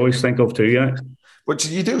something I always think of too. Yeah. But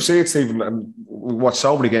you do see it, Stephen, and we watched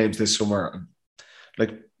so many games this summer.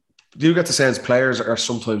 Like, do you get the sense players are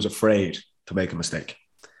sometimes afraid to make a mistake?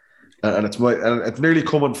 And it's nearly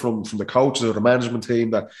coming from the coaches or the management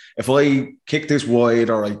team that if I kick this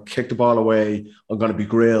wide or I kick the ball away, I'm going to be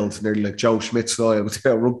grilled, nearly like Joe Schmidt style with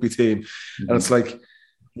the rugby team. Mm-hmm. And it's like,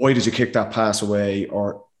 why did you kick that pass away?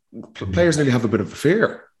 Or players nearly have a bit of a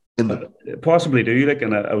fear. Possibly do.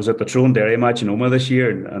 And I was at the Tyrone Derry match in Oma this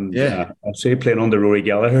year, and I'd say playing under Rory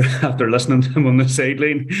Gallagher after listening to him on the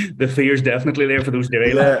sideline, the fear's definitely there for those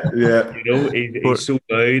Derry lads. He's so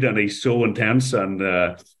loud and he's so intense, and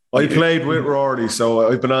I played with Rory,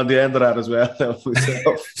 so I've been on the end of that as well.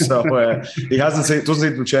 So he doesn't seem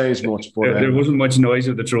to have changed much. But there wasn't much noise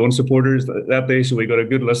of the Tyrone supporters that day, so we got a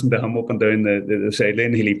good listen to him up and down the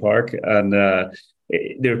sideline, Healy Park, and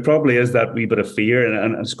there probably is that wee bit of fear,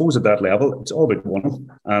 and I suppose at that level, it's all about winning.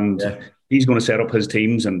 And he's going to set up his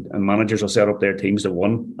teams, and managers will set up their teams to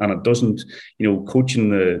win. And it doesn't, coaching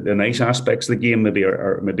the nice aspects of the game maybe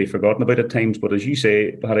are maybe forgotten about at times. But as you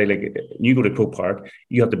say, Paddy, like you go to Croke Park,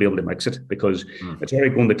 you have to be able to mix it, because it's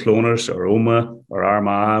already going to Cloners or Oma or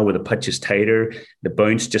Armagh, where the pitch is tighter, the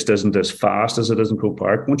bounce just isn't as fast as it is in Croke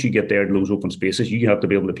Park. Once you get there to those open spaces, you have to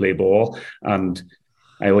be able to play ball. And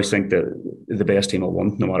I always think that the best team will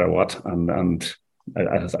win no matter what. And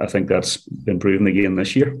I think that's been proven again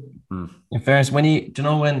this year. In fairness, when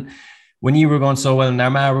you were going so well and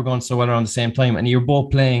Armagh were going so well around the same time, and you're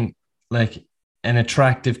both playing like an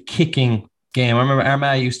attractive kicking game. I remember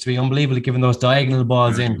Armagh used to be unbelievable at giving those diagonal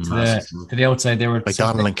balls in to the outside. They were like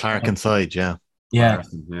Donald and Clark inside, yeah.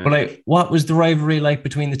 But like, what was the rivalry like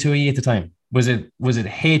between the two of you at the time? Was it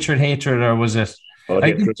hatred, or was it?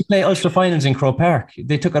 I used to play Ulster finals in Croke Park.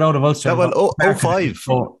 They took it out of Ulster. Yeah, well, 05.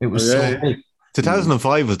 So it was so big.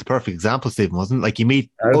 2005 was the perfect example, Stephen, wasn't it? Like you meet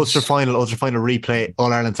Ulster final replay,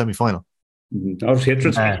 All-Ireland semi-final. That was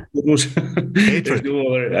hatred. Hatred.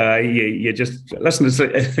 You just listen.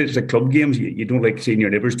 It's like club games. You don't like seeing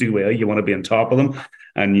your neighbours do well. You want to be on top of them,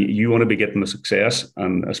 and you want to be getting the success.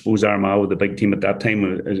 And I suppose Armagh, with the big team at that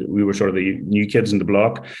time, we were sort of the new kids in the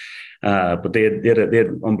block. But they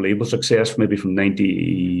had unbelievable success, maybe from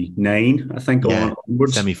 '99, I think,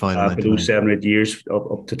 onwards. Semi-final for those 7 or 8 years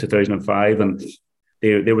up to 2005, and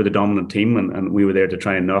they were the dominant team, and we were there to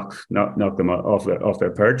try and knock them off their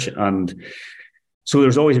perch. And so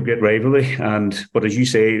there's always a great rivalry. But as you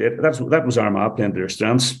say, that was Armagh playing to their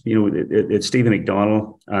strengths. It's Stephen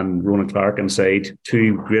McDonnell and Ronan Clark inside,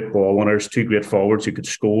 two great ball winners, two great forwards who could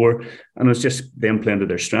score, and it was just them playing to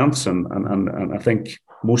their strengths. And I think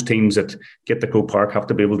most teams that get to Croke Park have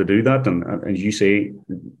to be able to do that. And as you say,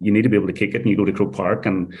 you need to be able to kick it, and you go to Croke Park.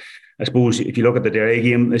 And I suppose if you look at the Derry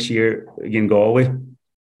game this year against Galway,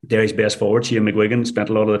 Derry's best forward, Shane McGuigan, spent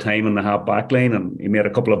a lot of the time in the half back line, and he made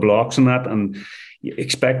a couple of blocks in that. And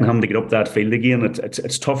expecting him to get up that field again,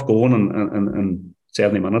 it's tough going and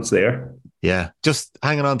 70 minutes there. Yeah, just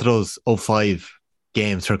hanging on to those 05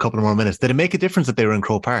 games for a couple of more minutes. Did it make a difference that they were in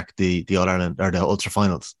Croke Park, the All-Ireland or the Ulster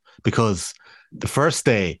finals? Because the first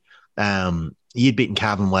day, you'd beaten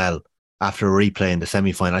Cavan well after a replay in the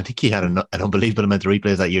semi-final. I think he had an unbelievable amount of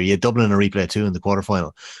replays that year. You had Dublin in a replay too in the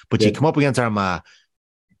quarterfinal. But you come up against Armagh,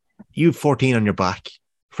 you have 14 on your back.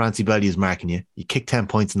 Francie Bellew's marking you. You kick 10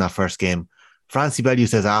 points in that first game. Francie Bellew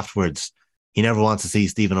says afterwards he never wants to see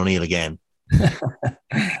Stephen O'Neill again.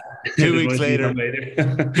 2 weeks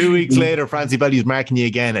later, Francie Bellew's marking you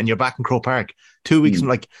again, and you're back in Croke Park. 2 weeks from,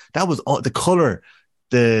 like, that was the colour,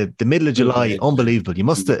 the middle of July, unbelievable. It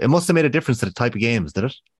must have made a difference to the type of games, did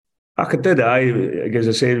it? It did. As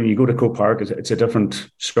I say, when you go to Croke Park, it's a different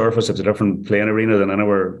surface, it's a different playing arena than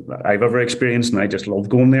anywhere I've ever experienced, and I just love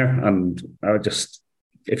going there. And I just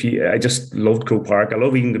loved Croke Park. I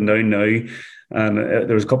love even going down now. And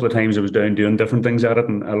there was a couple of times I was down doing different things at it,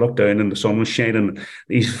 and I looked down and the sun was shining, and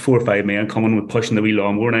these 4 or 5 men coming with pushing the wee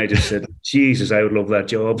lawnmower, and I just said, Jesus, I would love that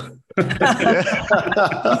job.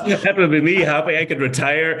 That would be me happy. I could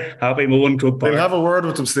retire happy mowing Croke Park. We'll have a word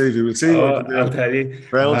with them, Stevie. We'll see. I'll tell you.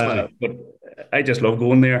 But I just love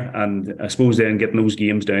going there, and I suppose then getting those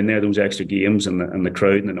games down there, those extra games, and the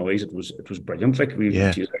crowd and the noise, it was brilliant. Like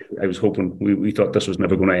I was hoping, we thought this was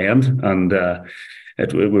never going to end, and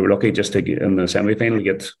we were lucky just to get in the semi-final,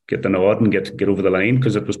 get the nod and get over the line,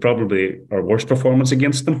 because it was probably our worst performance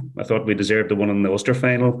against them. I thought we deserved the one in the Ulster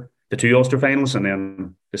final, the two Ulster finals, and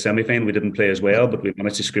then the semi-final we didn't play as well, but we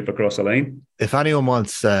managed to scrape across the line. If anyone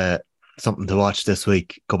wants something to watch this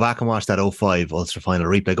week, go back and watch that 05 Ulster final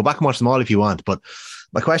replay. Go back and watch them all if you want. But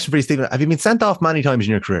my question for you, Stephen, have you been sent off many times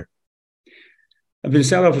in your career? I've been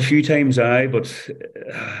sent off a few times, but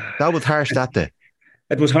that was harsh that day.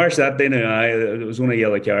 It was harsh that day. Now, it was only a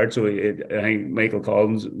yellow card. So I think Michael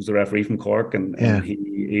Collins was the referee from Cork, and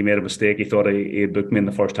he made a mistake. He thought he had booked me in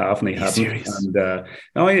the first half, and he hadn't. Serious? And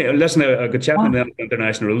listen, I got chatting with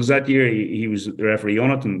international rules that year. He was the referee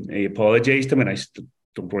on it, and he apologised to me, and I said,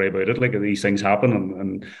 don't worry about it. Like, these things happen,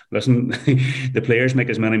 and listen, the players make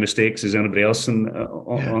as many mistakes as anybody else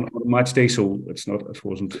on match day, so it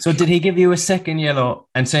wasn't. So did he give you a second yellow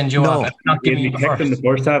and send you off? He ticked in the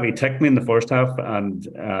first half. He ticked me in the first half, and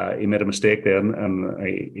he made a mistake then,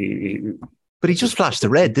 and But he just flashed the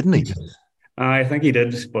red, didn't he? I think he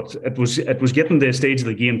did, but it was getting to the stage of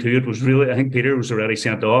the game too. It was really, I think Peter was already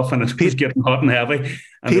sent off, and it was getting hot and heavy.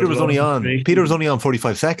 And Peter was only on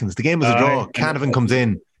 45 seconds. The game was a draw. Canavan comes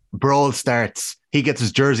in, brawl starts. He gets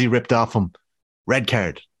his jersey ripped off him. Red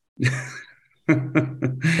card.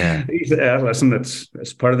 Listen,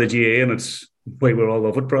 it's part of the GA, and it's why we all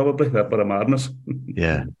love it, probably, that bit of madness.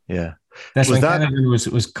 Yeah. That's Was when that-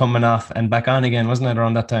 Canavan was coming off and back on again, wasn't it,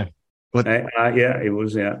 around that time? Yeah, it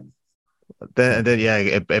was, yeah. Then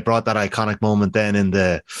it brought that iconic moment then in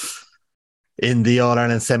the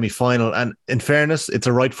All-Ireland semi-final. And in fairness, it's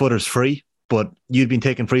a right footer's free, but you'd been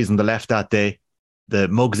taking frees on the left that day. The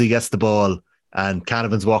Muggsy gets the ball and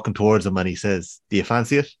Canavan's walking towards him and he says, "Do you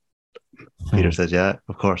fancy it?" Peter says, "Yeah,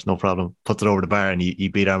 of course, no problem." Puts it over the bar and he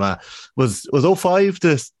beat Armagh. Was 05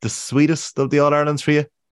 the sweetest of the All-Irelands for you?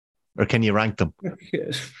 Or can you rank them?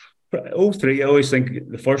 Yes. 03, I always think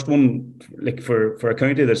the first one, like for a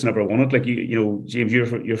county that's never won it, like you know, James,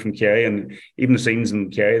 you're from Kerry, and even the scenes in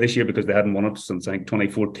Kerry this year, because they hadn't won it since I think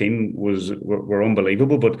 2014, were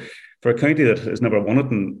unbelievable. But for a county that has never won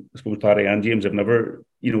it, and I suppose Paddy and James have never,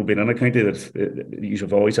 you know, been in a county that you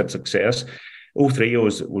have always had success. 03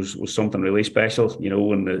 was something really special, you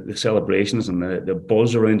know, and the celebrations and the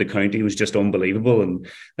buzz around the county was just unbelievable. And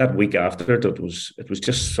that week after it was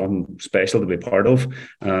just something special to be part of.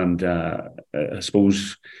 And I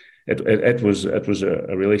suppose it was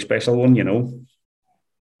a really special one, you know.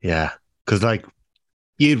 Yeah, because like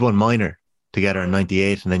you'd won minor together in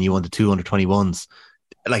 '98, and then you won the 221s.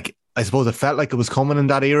 Like I suppose it felt like it was coming in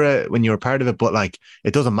that era when you were part of it, but like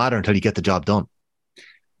it doesn't matter until you get the job done.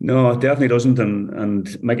 No, it definitely doesn't.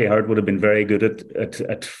 And Mickey Hart would have been very good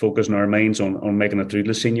at focusing our minds on making it through to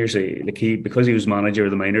the seniors. Because he was manager of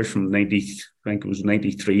the minors from 90, I think it was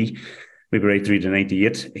 93, maybe right through to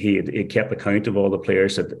 98. He had kept account of all the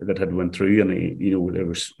players that had went through, and there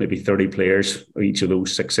was maybe 30 players each of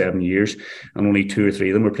those 6-7 years, and only 2 or 3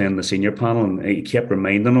 of them were playing the senior panel, and he kept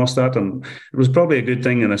reminding us that, and it was probably a good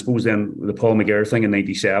thing. And I suppose then the Paul McGuire thing in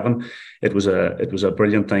 97, it was a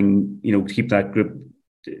brilliant thing, you know, to keep that group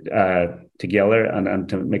together and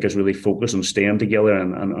to make us really focus on staying together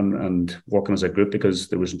and working as a group, because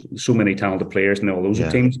there was so many talented players in all those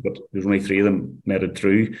teams, but there's only 3 of them made it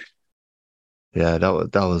through. Yeah, that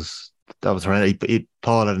was horrendous.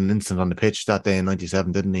 Paul had an incident on the pitch that day in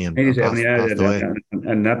 '97, didn't he? And 97, passed away.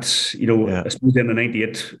 And that's, you know, I suppose in the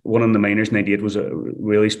 98 one in the minors, 98 was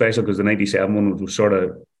really special, because the 97 one was sort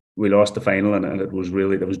of, we lost the final, and it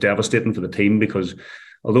was devastating for the team, because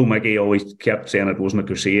although Mickey always kept saying it wasn't a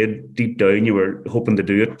crusade, deep down you were hoping to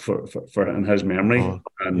do it for in his memory,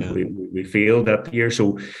 we failed that year.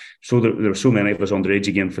 So there were so many of us underage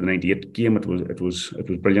again for the 98 game. It was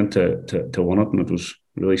brilliant to win it, and it was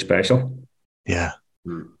really special. Yeah,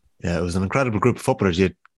 it was an incredible group of footballers. You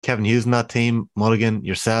had Kevin Hughes in that team, Mulligan,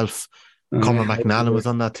 yourself, Conor McNally was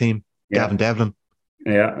on that team, Gavin Devlin.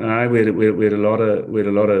 Yeah, we had a lot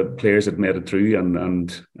of players that made it through,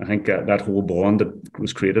 and I think that whole bond that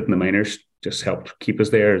was created in the minors just helped keep us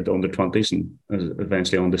there, the under 20s, and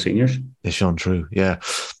eventually on the seniors. It's shown true, yeah.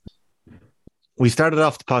 We started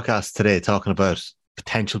off the podcast today talking about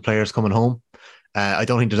potential players coming home. I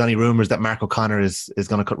don't think there's any rumours that Mark O'Connor is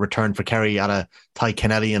going to return for Kerry at a Ty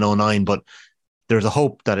Kennelly in 09, but there's a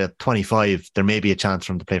hope that at 25, there may be a chance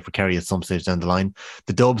for him to play for Kerry at some stage down the line.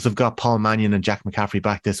 The Dubs have got Paul Mannion and Jack McCaffrey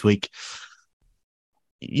back this week.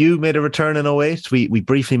 You made a return in 08. We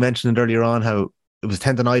briefly mentioned it earlier on, how it was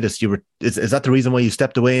tendonitis. Is that the reason why you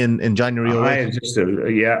stepped away in January 08?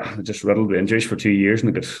 I just riddled with injuries for 2 years,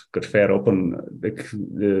 and I got fed up, and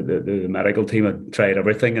the medical team had tried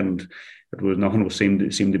everything, and nothing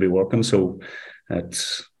seemed to be working. So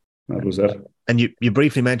that was it. And you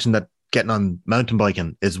briefly mentioned that getting on mountain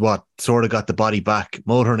biking is what sort of got the body back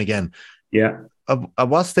motoring again. Yeah. At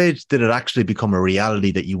what stage did it actually become a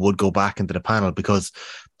reality that you would go back into the panel? Because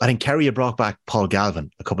I think Kerry had brought back Paul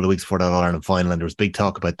Galvin a couple of weeks before that All-Ireland final, and there was big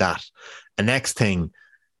talk about that. The next thing,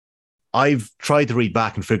 I've tried to read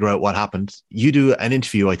back and figure out what happened. You do an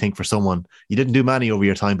interview, I think, for someone. You didn't do many over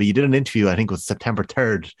your time, but you did an interview, I think it was September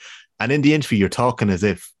 3rd. And in the interview, you're talking as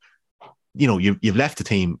if, you know, you've left the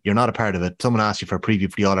team, you're not a part of it. Someone asked you for a preview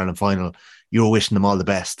for the All-Ireland final. You were wishing them all the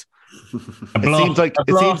best. It seems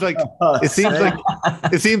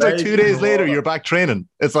like 2 days later you're back training.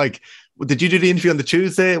 It's like, did you do the interview on the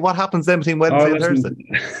Tuesday? What happens then between Wednesday and Thursday?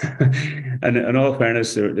 And in all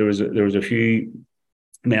fairness, there was a few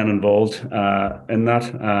men involved in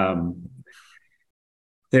that.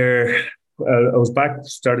 I was back,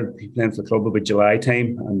 started playing for the club about July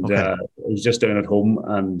time, and I was just down at home,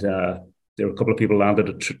 and there were a couple of people landed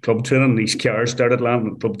at club training. These cars started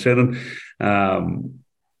landing at club training.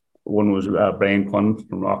 One was Brian Quinn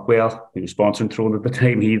from Rockwell. He was sponsoring throwing at the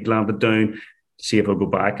time. He'd landed down to see if I'll go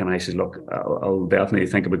back, and I said, look, I'll definitely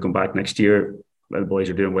think about going back next year. The boys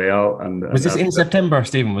are doing well. And was this in September,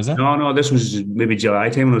 Stephen, was it? No, this was maybe July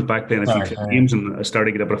time when I was back playing a few games, and I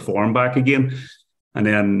started to get a bit of form back again. And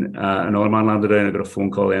then another man landed down. I got a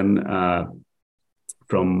phone call in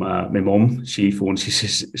from my mum. She phoned, she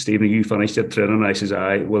says, Stephen, you finished at training? I says,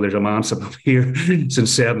 aye. Well, there's a man sitting up here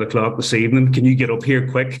since 7 o'clock this evening. Can you get up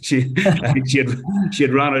here quick? She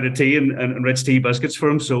had ran out of tea and rich tea biscuits for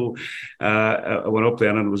him. So I went up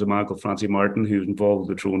then, and it was a man called Francie Martin who was involved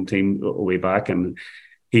with the throwing team a way back. And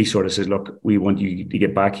he sort of says, look, we want you to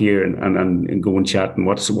get back here and go and chat, and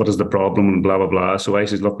what is the problem, and blah, blah, blah. So I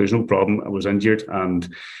says, look, there's no problem. I was injured.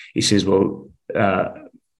 And he says, well,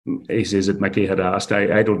 he says that Mickey had asked,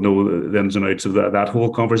 I don't know the ins and outs of that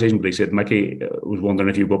whole conversation, but he said Mickey was wondering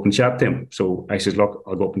if you go up and chat to him. So I says, look,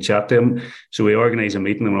 I'll go up and chat to him. So we organised a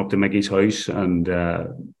meeting and went up to Mickey's house, and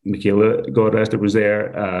Michaela, God rest her, was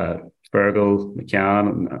there. Fergal,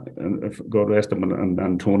 McCann, and God rest him,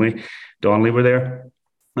 and Tony Donnelly were there.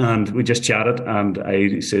 And we just chatted, and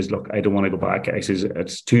I says, look, I don't want to go back. I says,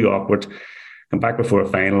 it's too awkward. Come back before a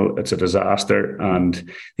final, it's a disaster. And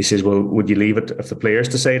he says, well, would you leave it if the players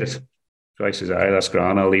decide it? So I says, aye, that's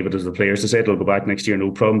grand. I'll leave it as the players decide. I'll go back next year,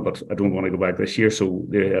 no problem, but I don't want to go back this year. So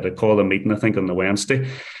they had a call a meeting, I think, on the Wednesday.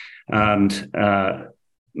 And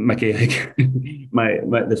Mickey,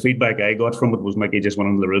 the feedback I got from it was Mickey just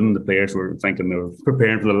went into the room. The players were thinking they were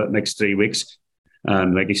preparing for the next 3 weeks.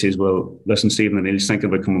 And Mickey says, well, listen, Stephen and Neil's thinking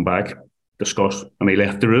about coming back, discuss. And he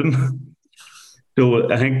left the room.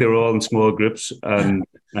 So I think they were all in small groups, and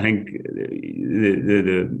I think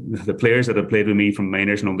the players that had played with me from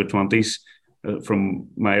minors and under 20s, from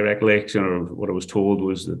my recollection or what I was told,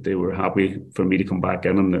 was that they were happy for me to come back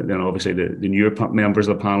in. And then obviously the newer members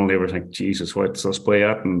of the panel, they were like, Jesus, what's this boy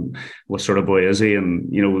at? And what sort of boy is he?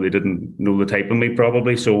 And, they didn't know the type of me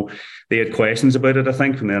probably. So they had questions about it, I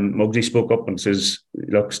think. And then Muggsy spoke up and says,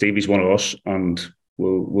 look, Stevie's one of us, and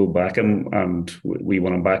we'll back him, and we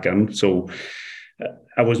want him back in. So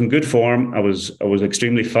I was in good form. I was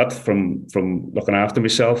extremely fit from looking after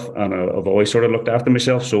myself, and I've always sort of looked after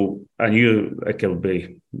myself. So I knew it would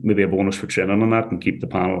be maybe a bonus for training on that and keep the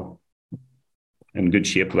panel in good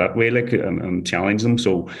shape that way, and challenge them.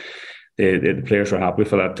 So the players were happy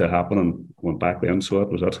for that to happen, and went back then. So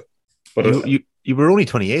that was it. But you were only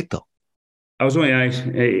 28 though. I was only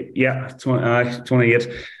 28.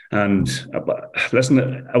 And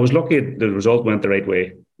listen, I was lucky the result went the right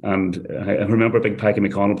way. And I remember Big Packy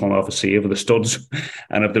McConnell pulling off a save with the studs.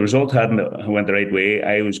 And if the result hadn't went the right way,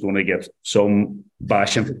 I was going to get some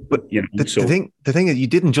bashing. But the thing is, you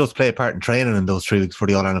didn't just play a part in training in those 3 weeks for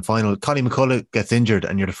the All-Ireland final. Connie McCullough gets injured,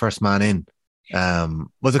 and you're the first man in.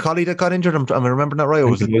 Was it Collie that got injured? Am I remembering that right? Or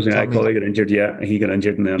was it Collie got injured? Yeah, he got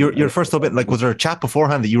injured. And then your first up, was there a chat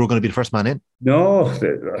beforehand that you were going to be the first man in? No,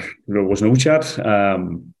 there was no chat.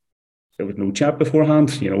 There was no chat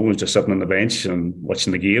beforehand. I was just sitting on the bench and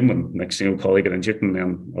watching the game, and next thing Collie got injured, and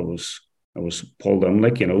then I was pulled in,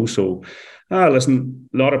 So, listen,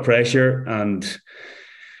 a lot of pressure, and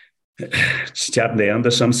chatting to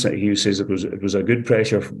Anderson, he says it was a good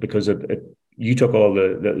pressure because you took all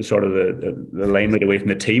the sort of the limelight away from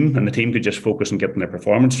the team, and the team could just focus on getting their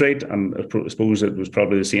performance right. And I suppose it was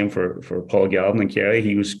probably the same for Paul Galvin and Kerry.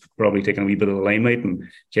 He was probably taking a wee bit of the limelight, and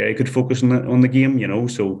Kerry could focus on the game,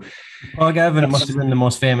 So Paul Galvin must have been the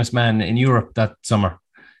most famous man in Europe that summer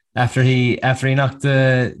after he knocked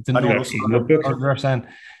the nose on.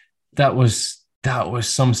 That was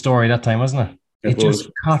some story that time, wasn't it? It just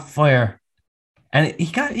caught fire, and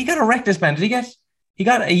he got a this man. Did he get? He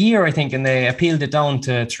got a year, I think, and they appealed it down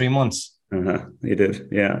to 3 months. He did,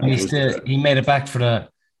 yeah. And he made it back for the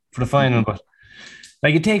final, but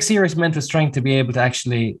it takes serious mental strength to be able to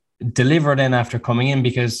actually deliver then after coming in,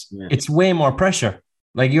 because it's way more pressure.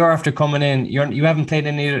 You're after coming in, you haven't played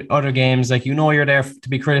any other games. You're there to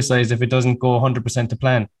be criticised if it doesn't go 100% to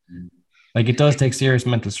plan. It does take serious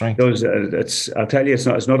mental strength. It does. I'll tell you, it's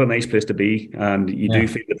not a nice place to be, and you do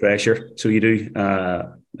feel the pressure. So you do.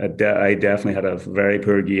 I definitely had a very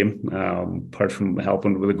poor game. Apart from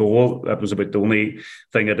helping with a goal, that was about the only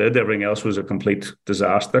thing I did. Everything else was a complete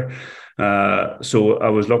disaster. So I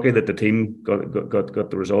was lucky that the team got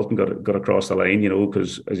the result and got across the line.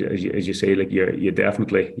 Because as you say,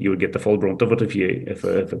 you would get the full brunt of it if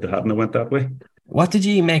it hadn't went that way. What did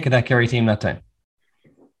you make of that Kerry team that time?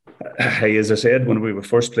 As I said, when we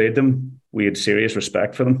first played them, we had serious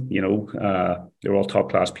respect for them. They were all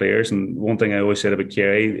top class players. And one thing I always said about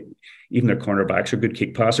Kerry, even their cornerbacks are good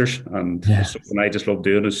kick passers. And something I just love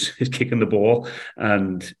doing is kicking the ball.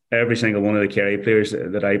 And every single one of the Kerry players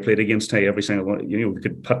that I played against, every single one, we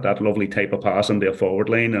could put that lovely type of pass into a forward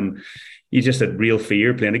line. And you just had real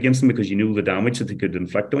fear playing against them because you knew the damage that they could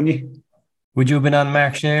inflict on you. Would you have been on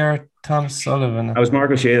Mark Shea or Tom Sullivan? I was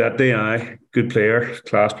Mark O'Shea that day. Good player,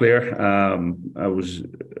 class player.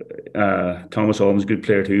 Thomas Holmes, good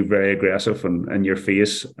player too, very aggressive and in your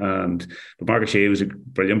face. But Mark O'Shea was a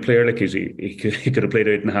brilliant player. Like he could have played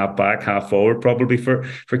out in half back, half forward, probably for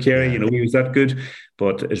Kerry. Yeah. You know, he was that good.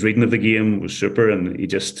 But his reading of the game was super, and he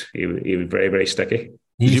was very, very sticky.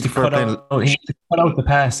 He used to cut out the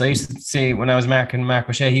pass. I used to say when I was marking Mark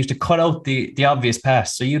O'Shea, he used to cut out the obvious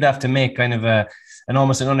pass. So you'd have to make kind of an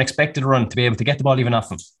almost an unexpected run to be able to get the ball even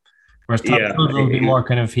off him. Whereas Tom would be more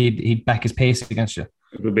kind of he'd back his pace against you.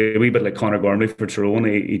 It would be a wee bit like Conor Gormley for Tyrone.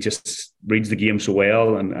 He just reads the game so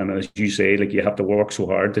well, and as you say, like you have to work so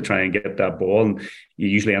hard to try and get that ball, and you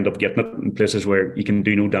usually end up getting it in places where you can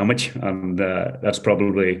do no damage, and that's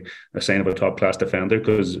probably a sign of a top class defender,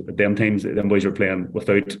 because at them times them boys were playing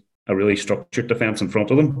without a really structured defence in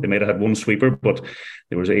front of them. They might have had one sweeper, but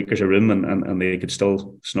there was acres of room, and they could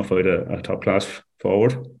still snuff out a top class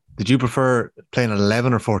forward. Did you prefer playing at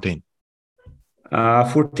 11 or 14?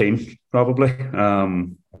 14 probably.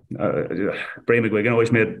 Brian McGuigan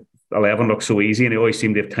always made 11 look so easy, and he always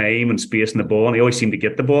seemed to have time and space in the ball, and he always seemed to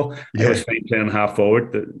get the ball. I was fine playing half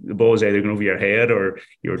forward. The ball was either going over your head or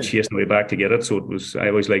you were chasing the way back to get it. So I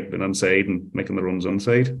always liked being inside and making the runs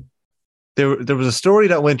inside. There was a story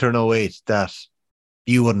that winter in 08 that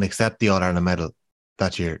you wouldn't accept the All-Ireland medal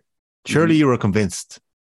that year. Surely you were convinced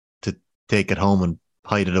to take it home and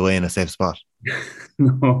hide it away in a safe spot.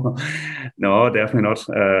 No, definitely not.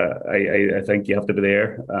 I think you have to be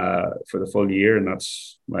there for the full year, and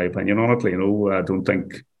that's my opinion on it. You know, I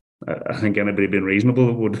think anybody being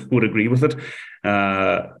reasonable would agree with it.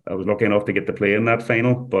 I was lucky enough to get to play in that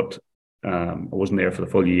final, but I wasn't there for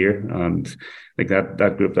the full year. And like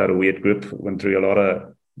that group, that 08 group, went through a lot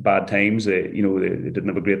of bad times. They didn't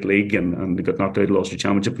have a great league, and they got knocked out, lost the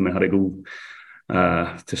championship, and they had to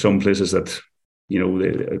go to some places that, you know,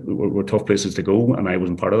 they were tough places to go, and I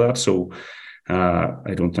wasn't part of that. So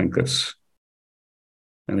I don't think that's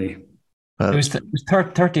any. It was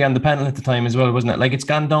 30 on the panel at the time as well, wasn't it? Like, it's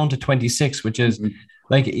gone down to 26, which is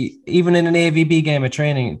like, even in an AVB game of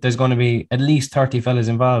training, there's going to be at least 30 fellas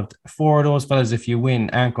involved. 4 of those fellas, if you win,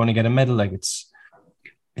 aren't going to get a medal. Like, it's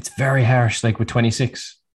very harsh, like with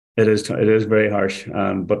 26. It is very harsh,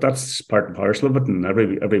 but that's part and parcel of it, and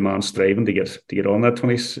every man's striving to get on that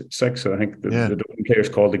 26. So I think the players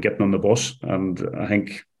called it getting on the bus, and I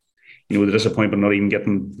think, you know, the disappointment not even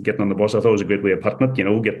getting on the bus, I thought it was a great way of putting it. You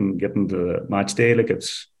know, getting to the match day, like it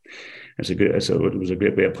was a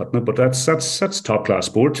great way of putting it. But that's top class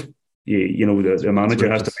sport. You know, the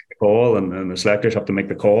manager has to make the call, and the selectors have to make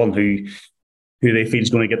the call, and who they feel is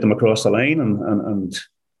going to get them across the line, and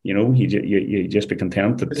you know, you just be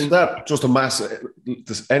content. Isn't that just a massive?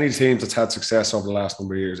 Any team that's had success over the last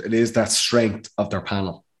number of years, it is that strength of their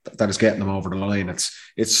panel that is getting them over the line.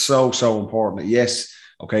 It's so important. Yes,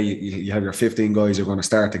 okay, you have your 15 guys who are going to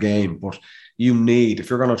start the game, but you need, if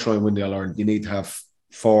you're going to try and win the All-Ireland, you need to have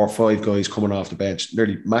 4 or 5 guys coming off the bench,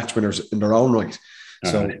 nearly match winners in their own right.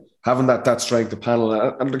 So having that strength of panel,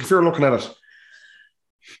 and if you're looking at it,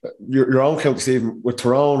 your own county, Stephen, with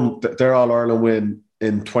Tyrone, their All-Ireland win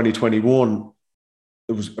in 2021,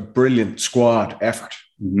 it was a brilliant squad effort.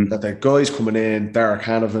 That the guys coming in, Derek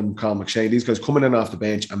Hanavan, Colin McShane, these guys coming in off the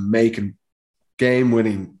bench and making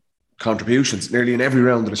game-winning contributions nearly in every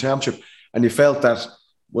round of the championship. And you felt that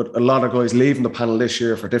with a lot of guys leaving the panel this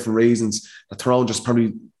year for different reasons, that Tyrone just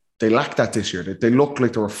probably, they lacked that this year. They looked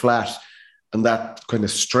like they were flat, and that kind of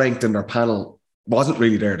strength in their panel wasn't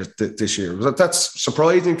really there this year. That's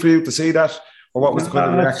surprising for you to see that? Or what was the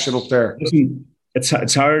kind of reaction up there?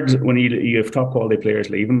 It's hard when you have top quality players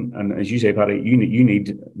leaving, and as you say, Paddy, you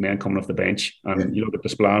need men coming off the bench. And you look at the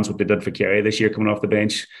Splans, what they did for Kerry this year, coming off the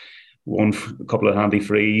bench, won a couple of handy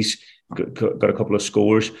frees, got a couple of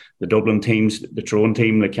scores. The Dublin teams, the Tyrone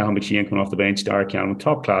team, like Callum McShane coming off the bench, Derek Cannon,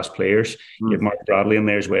 top class players. You have Mark Bradley in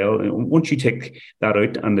there as well. And once you take that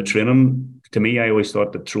out, and the training, to me, I always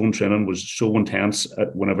thought that Tyrone training was so intense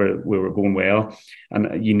whenever we were going well.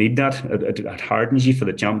 And you need that. It hardens you for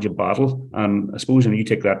the championship battle. And I suppose when you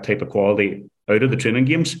take that type of quality out of the training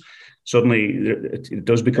games, suddenly it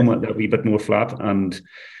does become a wee bit more flat. And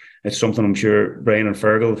it's something I'm sure Brian and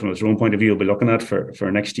Fergal, from his own point of view, will be looking at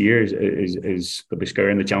for next year. Is they'll be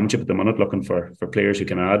scouring the championship at the minute, looking for players who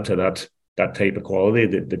can add to that type of quality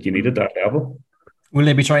that you need at that level. Will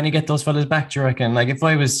they be trying to get those fellas back, do you reckon? Like, if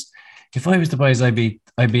I was the boys, I'd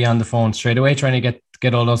be on the phone straight away trying to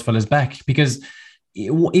get all those fellas back, because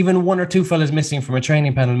even 1 or 2 fellas missing from a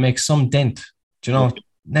training panel makes some dent. Do you know?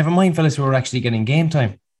 Never mind fellas who are actually getting game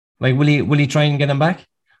time. Like, will he try and get them back?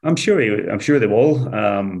 I'm sure they will.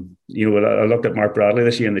 I looked at Mark Bradley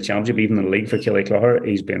this year in the championship, even in the league for Killyclogher.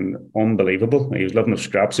 He's been unbelievable. He was living off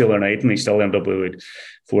scraps the other night, and he still ended up with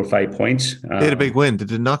 4 or 5 points. They had a big win. Did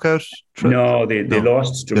they knock out? No, they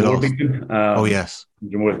lost. Dromore beat them. Oh yes,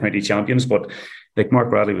 Dromore county champions, but. Like Mark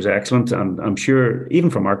Bradley was excellent, and I'm sure even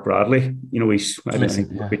for Mark Bradley, he's I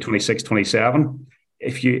think 26, 27.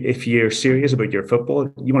 If you're serious about your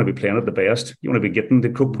football, you want to be playing at the best. You want to be getting to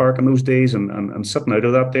Croke Park in those days and sitting out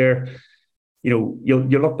of that there. You'll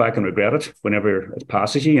look back and regret it whenever it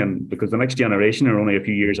passes you, and because the next generation are only a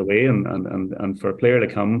few years away, and for a player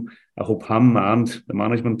like him, I hope him and the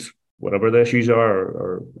management, whatever the issues are,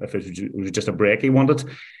 or if it was just a break he wanted,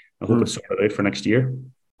 I hope it's sorted out for next year.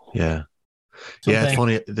 Yeah. Yeah, it's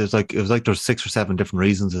funny. It was like there's 6 or 7 different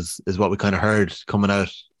reasons is what we kind of heard coming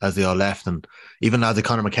out as they all left, and even lads like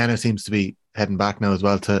Conor McKenna seems to be heading back now as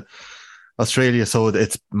well to Australia. So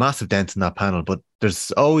it's massive dents in that panel, but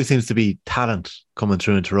there's always seems to be talent coming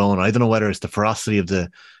through in Tyrone. I don't know whether it's the ferocity of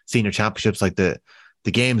the senior championships, like the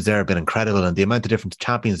games there have been incredible, and the amount of different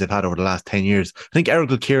champions they've had over the last 10 years. I think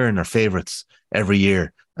Errol Kieran are favourites every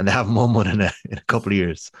year, and they haven't won one in a couple of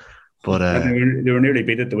years. But they were nearly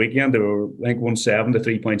beat at the weekend. They were, I think, 1-7 to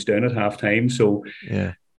 3 points down at half time. So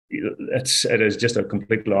yeah, it is just a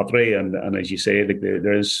complete lottery. And as you say, like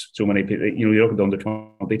there is so many people. You look at the under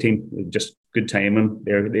 20 team, just good timing.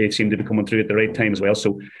 They seem to be coming through at the right time as well.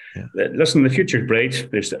 So listen, the future's bright.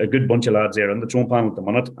 There's a good bunch of lads there in the Tyrone panel at the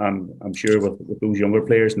minute, and I'm sure with those younger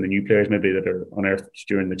players and the new players maybe that are unearthed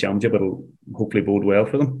during the championship, it'll hopefully bode well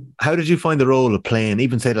for them. How did you find the role of playing?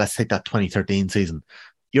 Even say, let's take that 2013 season.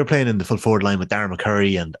 You're playing in the full forward line with Darren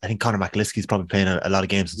McCurry, and I think Conor McAliskey's probably playing a lot of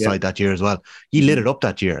games inside that year as well. He lit it up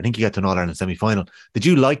that year. I think he got to an All-Ireland semi-final. Did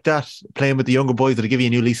you like that, playing with the younger boys? Did it give you a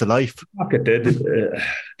new lease of life? It did.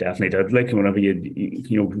 Definitely did. Like whenever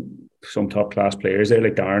you some top class players there,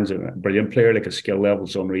 like Darren's a brilliant player, like his skill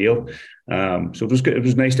level's unreal. So it was good. It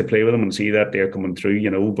was nice to play with him and see that they're coming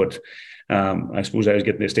through, but I suppose I was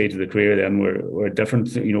getting to the stage of the career then where we're different,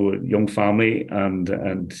 young family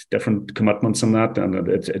and different commitments and that, and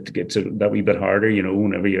it gets that wee bit harder,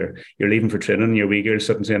 whenever you're leaving for training, your wee girl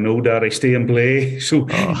sitting saying, "No, Dad, I stay and play." So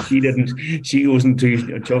she wasn't too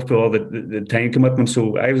chuffed with all the time commitments.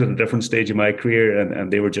 So I was at a different stage of my career,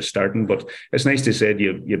 and they were just starting. But it's nice to say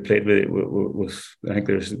you played with I think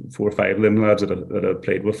there's 4 or 5 of them lads that I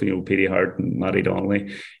played with, Petey Hart and Matty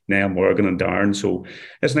Donnelly, Niall Morgan and Darren. So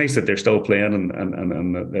it's nice that they're still playing and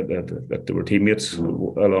that they were teammates a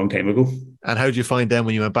long time ago. And how did you find them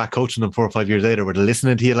when you went back coaching them 4 or 5 years later? Were they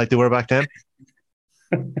listening to you like they were back then?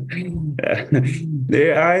 They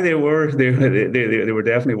were. They were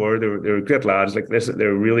definitely were. They were great lads. Like this, they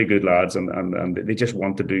were really good lads, and they just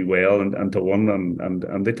want to do well and to win,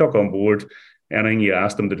 and they took on board anything you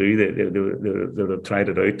asked them to do. They would have tried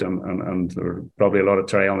it out, and there were probably a lot of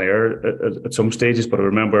trial and error at some stages. But I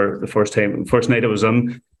remember the first night I was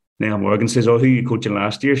in, Niall Morgan says, "Oh, who are you coaching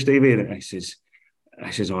last year, Stevie?" And I says,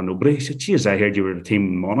 "Oh, nobody." He said, "Geez, I heard you were a team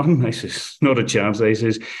in Monaghan." I says, "Not a chance." I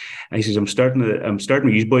says, "I'm starting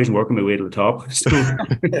with you boys and working my way to the top." So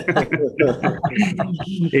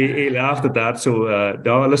he laughed at that. So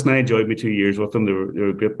no, listen, I enjoyed my 2 years with them. They were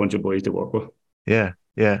a great bunch of boys to work with. Yeah.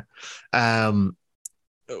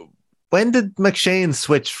 When did McShane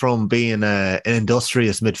switch from being an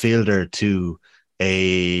industrious midfielder to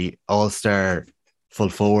a all-star full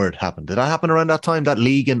forward happen? Did that happen around that time? That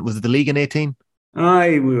league, was it the league in 18?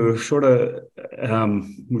 We were sort of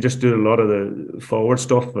we just doing a lot of the forward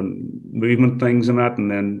stuff and movement things and that,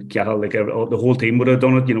 and then the whole team would have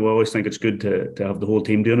done it. I always think it's good to have the whole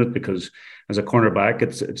team doing it, because as a cornerback,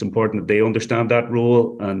 it's important that they understand that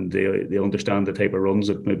role and they understand the type of runs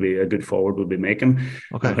that maybe a good forward would be making.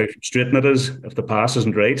 Okay. And how frustrating it is if the pass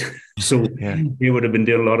isn't right. So he would have been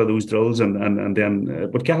doing a lot of those drills, and then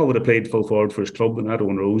but Cahill would have played full forward for his club and had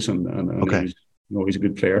Owen Rose, and he's a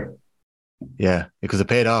good player. Yeah, because it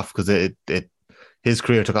paid off, because his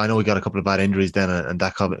career took. I know he got a couple of bad injuries then, and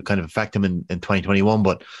that kind of affected him in 2021.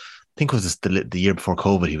 But I think it was the year before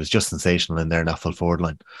COVID. He was just sensational in there in that full forward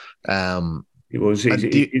line. He was.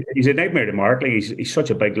 He's a nightmare to mark. Like he's such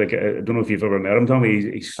a big. Like I don't know if you've ever met him, Tommy.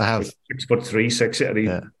 He's like 6'3", 6. He's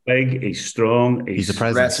big. He's strong. He's a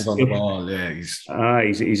presence on the ball. Yeah,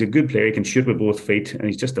 he's a good player. He can shoot with both feet, and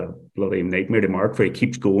he's just a bloody nightmare to mark for. He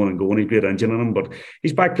keeps going and going. He's great engine on him, but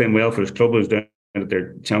he's back playing well for his club. He was down at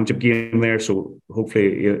their championship game there, so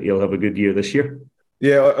hopefully he'll have a good year this year.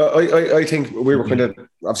 Yeah, I think we were kind of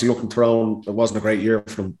obviously looking Tyrone. It wasn't a great year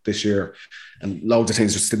for them this year, and loads of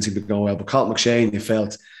things just didn't seem to be going well. But Colin McShane, you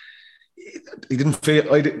felt he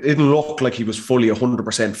didn't look like he was fully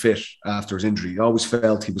 100% fit after his injury. He always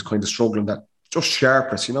felt he was kind of struggling. That just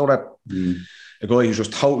sharpness. You know that a guy who's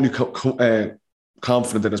just totally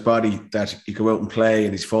confident in his body that he can go out and play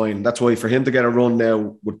and he's fine. That's why for him to get a run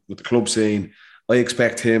now with the club scene, I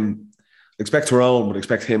expect Tyrone, but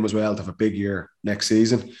expect him as well to have a big year next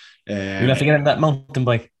season. You'll have to get in that mountain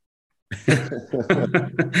bike.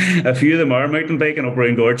 A few of them are mountain biking up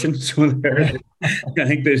around Gorchin, so I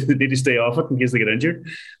think they need to stay off it in case they get injured.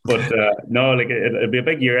 But no, like it'll be a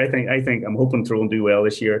big year. I think I'm hoping Tyrone do well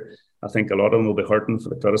this year. I think a lot of them will be hurting for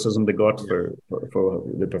the criticism they got for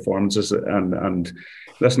the performances, and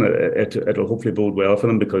listen, it'll hopefully bode well for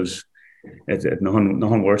them, because it's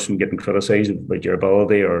nothing worse than getting criticised about your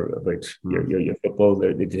ability or about your football.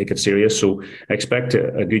 They take it serious, so I expect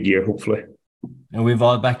a good year, hopefully. And we've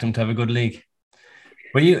all backed him to have a good league.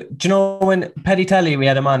 But do you know when Paddy Talley, we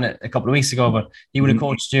had him on a couple of weeks ago, but he would have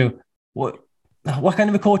coached you. What kind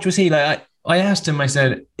of a coach was he? Like I asked him, I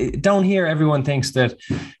said, down here, everyone thinks that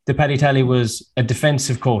the Paddy Talley was a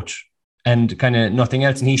defensive coach and kind of nothing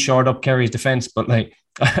else. And he shored up Kerry's defense. But like,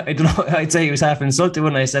 I don't know, I'd say he was half insulted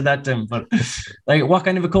when I said that to him. But like, what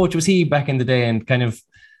kind of a coach was he back in the day? And kind of,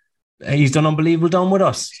 he's done unbelievable down with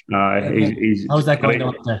us. How's that going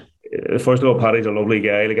on there? First of all, Paddy's a lovely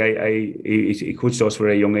guy. Like he coached us for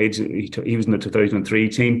a young age. He was in the 2003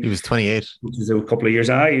 team. He was 28. Which is a couple of years.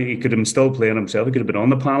 He could have been still playing himself. He could have been on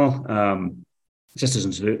the panel. Just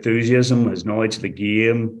his enthusiasm, his knowledge of the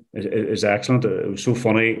game is excellent. It was so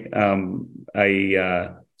funny.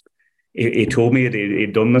 He told me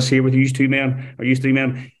he'd done this here with you three men. I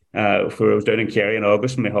was down in Kerry in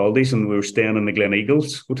August on my holidays, and we were staying in the Glen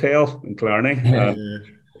Eagles Hotel in Clarny.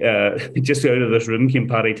 Just out of this room came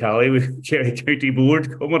Paddy Talley with Kerry County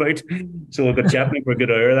Board coming out. So we got chatting for a good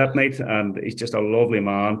hour that night, and he's just a lovely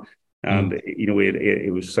man. And you know, he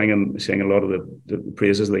was singing a lot of the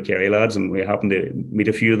praises of the Kerry lads, and we happened to meet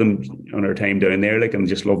a few of them on our time down there, like, and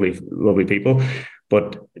just lovely people.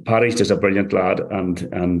 But Paddy's just a brilliant lad,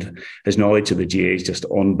 and his knowledge of the GA is just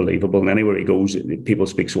unbelievable. And anywhere he goes, people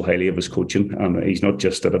speak so highly of his coaching. And he's not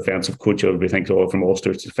just a defensive coach. Everybody thinks, from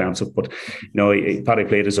Ulster it's defensive. But no, Paddy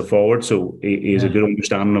played as a forward, so he has a good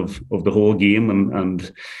understanding of the whole game,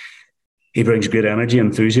 and he brings great energy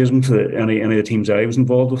and enthusiasm to any of the teams I was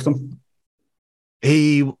involved with them.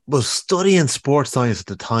 He was studying sports science at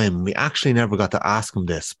the time. We actually never got to ask him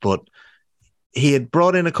this, but he had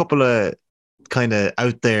brought in a couple of kind of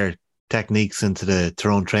out there techniques into the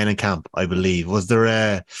Tyrone training camp, I believe. Was there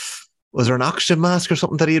an oxygen mask or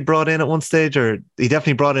something that he had brought in at one stage, or he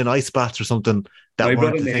definitely brought in ice baths or something? He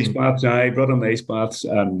brought in the ice baths. I brought in the ice baths,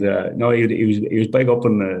 and no, he was big up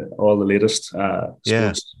on all the latest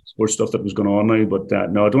sports stuff that was going on now. But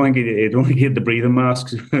no, I don't think he had the breathing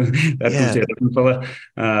masks. That was a different fella.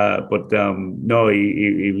 But no,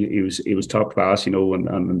 he was top class, you know.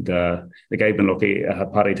 And the guy been lucky. I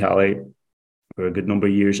had Paddy Talley for a good number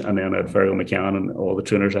of years, and then I had Fergal McCann, and all the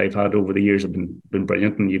trainers I've had over the years have been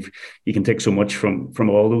brilliant. And you can take so much from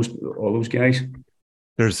all those guys.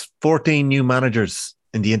 There's 14 new managers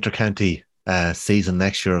in the inter-county season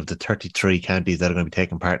next year of the 33 counties that are going to be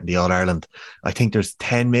taking part in the All-Ireland. I think there's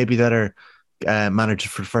 10 maybe that are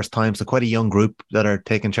managers for the first time, so quite a young group that are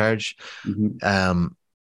taking charge. Mm-hmm.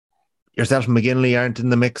 Yourself and McGinley aren't in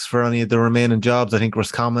the mix for any of the remaining jobs. I think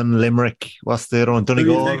Roscommon, Limerick, what's the other one?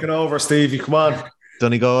 Donegal. Taking over, Stevie, come on.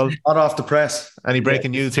 Donegal. Hot off the press. Any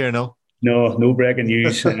breaking news here, no? No breaking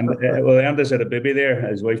news. Andy's had a baby there.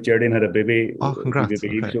 His wife Geraldine had a baby. Oh, congrats.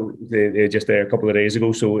 Okay. So they just there a couple of days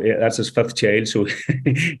ago. So that's his fifth child. So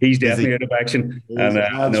he's definitely out of action.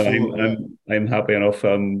 I'm happy enough.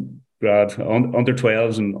 Brad, under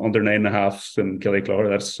 12s and under 9.5s in Killyclare.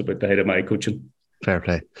 That's about the height of my coaching. Fair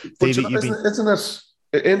play. Isn't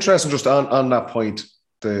it interesting just on that point,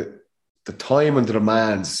 the time and the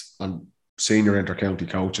demands on senior inter-county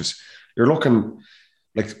coaches? You're looking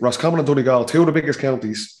like Roscommon and Donegal, two of the biggest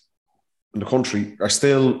counties in the country, are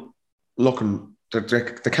still looking,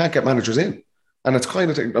 they can't get managers in. And it's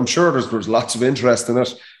kind of, I'm sure there's lots of interest in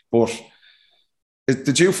it, but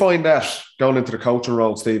did you find that going into the coaching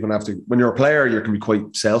role, Stephen, when you're a player, you can be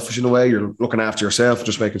quite selfish in a way, you're looking after yourself,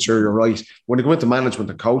 just making sure you're right. When you go into management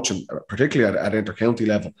and coaching, particularly at inter-county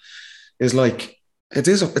level, is like,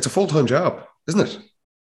 it's a full-time job, isn't it?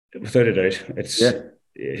 Without a doubt.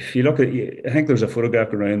 If you look at, I think there's a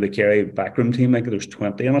photograph around the Kerry backroom team. I think there's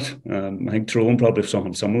 20 in it. I think Tyrone probably have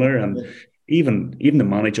something similar. And even to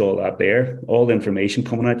manage all that there, all the information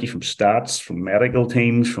coming at you from stats, from medical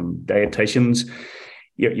teams, from dietitians,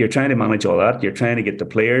 you're trying to manage all that. You're trying to get the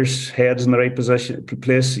players' heads in the right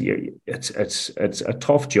place. It's a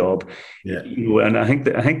tough job, and I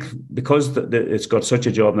think because it's got such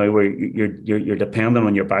a job now where you're dependent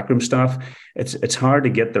on your backroom staff. It's hard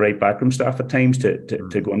to get the right backroom staff at times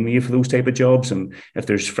to go in with you for those type of jobs, and if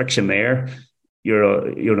there's friction there, you're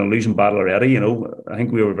in a losing battle already. I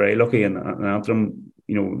think we were very lucky in Antrim.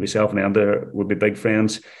 Myself and Enda would be big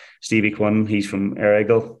friends. Stevie Quinn, he's from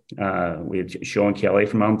Errigal. We had Sean Kelly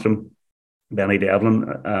from Antrim, Benny Devlin,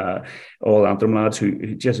 all Antrim lads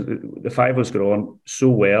who just, the five of us got on so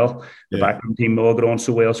well. The backroom team all got on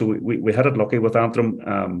so well. So we had it lucky with Antrim,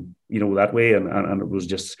 that way. And it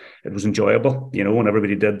was enjoyable, and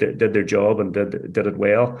everybody did their job and did it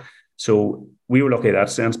well. So we were lucky in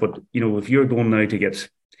that sense. But, if you're going now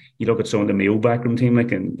you look at some of the Mayo backroom team,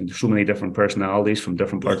 and so many different personalities from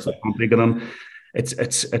different parts of the country get on. It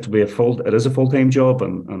is a full-time job,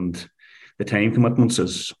 and the time commitments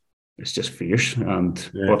it's just fierce.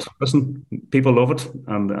 But listen, people love it,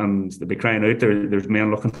 and they'll be crying out. There's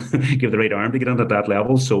men looking to give the right arm to get into that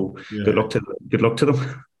level. So good luck to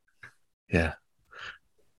them. Yeah.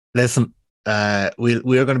 Listen, we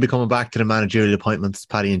are going to be coming back to the managerial appointments,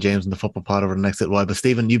 Paddy and James, in the football pod over the next little while. But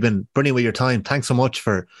Stephen, you've been brilliant with your time. Thanks so much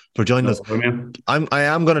for joining us. I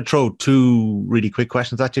am going to throw two really quick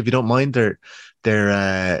questions at you, if you don't mind.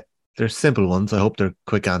 They're simple ones. I hope they're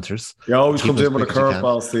quick answers. Yeah, always comes in with a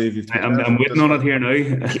curveball, Steve. I'm waiting on it here now.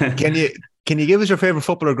 Can you give us your favourite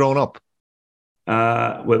footballer growing up?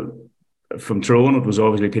 Well, from Tyrone, it was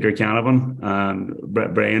obviously Peter Canavan and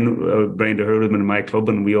Brian DeHur had been in my club,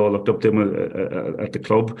 and we all looked up to him at the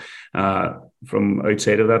club. From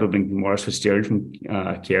outside of that, it would been Maurice Fitzgerald from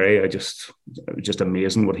Kerry. Just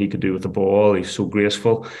amazing what he could do with the ball. He's so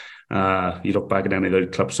graceful. You look back at any of the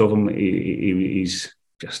clips of him, he's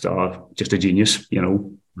just a genius,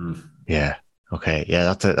 Yeah. Okay.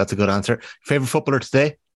 Yeah, that's a good answer. Favorite footballer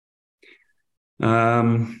today?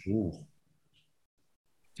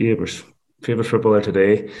 Favorite footballer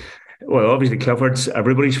today? Well, obviously Clifford's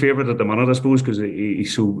everybody's favourite at the minute, I suppose, because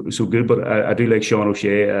he's so good. But I do like Sean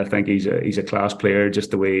O'Shea. I think he's a class player,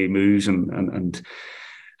 just the way he moves, and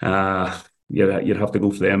you'd have to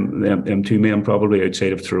go for them two men probably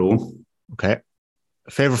outside of Tyrone. Okay.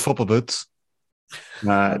 Favorite football boots?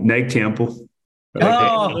 Nike Tempo.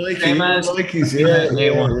 Last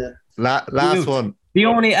one. The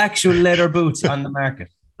only actual leather boots on the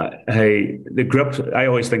market. Hey, the grip. I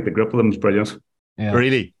always think the grip of them is brilliant. Yeah.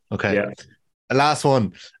 Really? Okay. Yeah. Last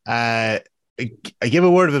one. I give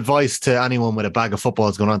a word of advice to anyone with a bag of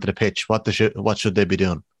footballs going onto the pitch. What should they be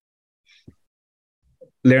doing?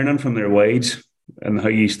 Learning from their wides and how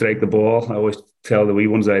you strike the ball. I always tell the wee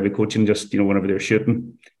ones that I be coaching, just whenever they're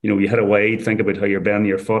shooting, you hit a wide, think about how you're bending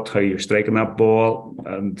your foot, how you're striking that ball,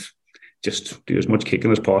 and just do as much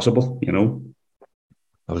kicking as possible.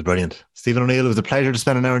 That was brilliant. Stephen O'Neill, it was a pleasure to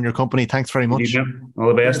spend an hour in your company. Thanks very much. All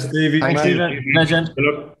the best. Thanks, Stephen. Legend. Good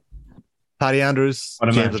luck. Paddy Andrews,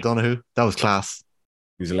 James O'Donoghue. That was class.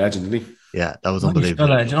 He was a legend, isn't he? Yeah, that was unbelievable.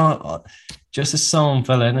 Fella, just a sound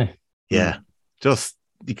fella, isn't he? Yeah.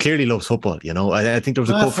 He clearly loves football, I think there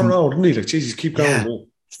was a quote from... didn't he? Like, Jesus, keep going. Yeah,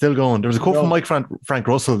 still going. There was a quote from Mike Frank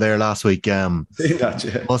Russell there last week.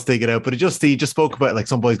 Must take it out. But he just spoke about, like,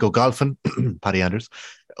 some boys go golfing, Paddy Andrews.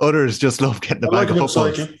 Others just love getting a bag of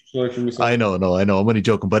footballs. I know. I'm only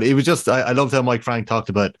joking. But it was just... I loved how Mike Frank talked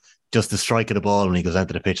about just the strike of the ball when he goes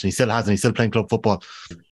onto the pitch. And he still has, and he's still playing club football.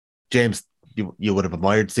 James, you would have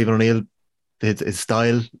admired Stephen O'Neill, his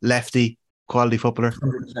style, lefty, quality footballer.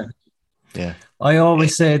 100%. Yeah. I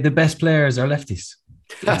always say the best players are lefties.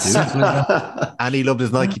 And he loved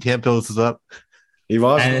his Nike Tempos as well. He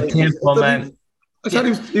was. And Tempo, man. I thought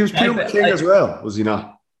he was Puma King as well, was he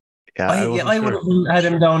not? Yeah, I would have had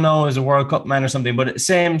him down now as a World Cup man or something, but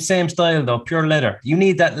same style though, pure leather. You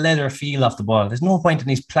need that leather feel off the ball. There's no point in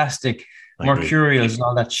these plastic mercurials and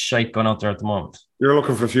all that shite going out there at the moment. You're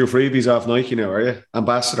looking for a few freebies off Nike now, are you?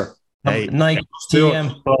 Ambassador. Hey, Nike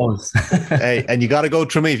TM balls. Hey, and you got to go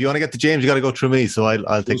through me. If you want to get to James, you got to go through me. So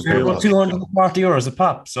I'll take care of it. €240 a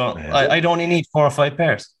pop. So I'd only need 4 or 5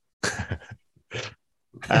 pairs.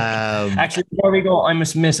 Actually, before we go, I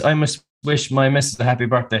must wish my missus a happy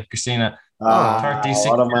birthday, Christina.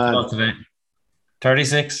 36 today.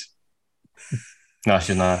 36. No,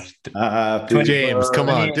 she's not. James, come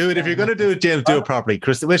on, do it. If you're going to do it, James, do it properly.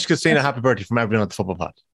 Wish Christina a happy birthday from everyone at the football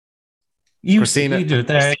pod. Christina, you do it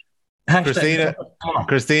there.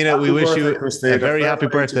 Christina, we wish you a very happy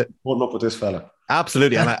birthday. Putting up with this fella.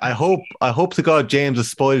 Absolutely, and I hope to God James has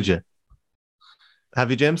spoiled you. Have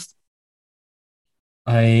you, James?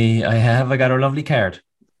 I have. I got her lovely card.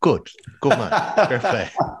 Good man. Fair play.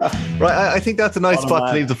 Right, I think that's a nice spot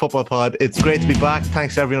to leave the football pod. It's great to be back.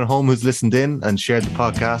 Thanks to everyone at home who's listened in and shared the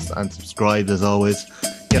podcast and subscribed as always.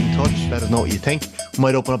 Get in touch. Let us know what you think. We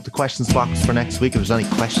might open up the questions box for next week if there's any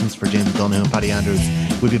questions for James Donoghue and Paddy Andrews.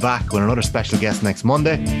 We'll be back with another special guest next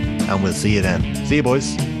Monday, and we'll see you then. See you,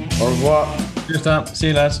 boys. Au revoir. Cheers, Tom. See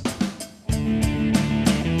you, lads.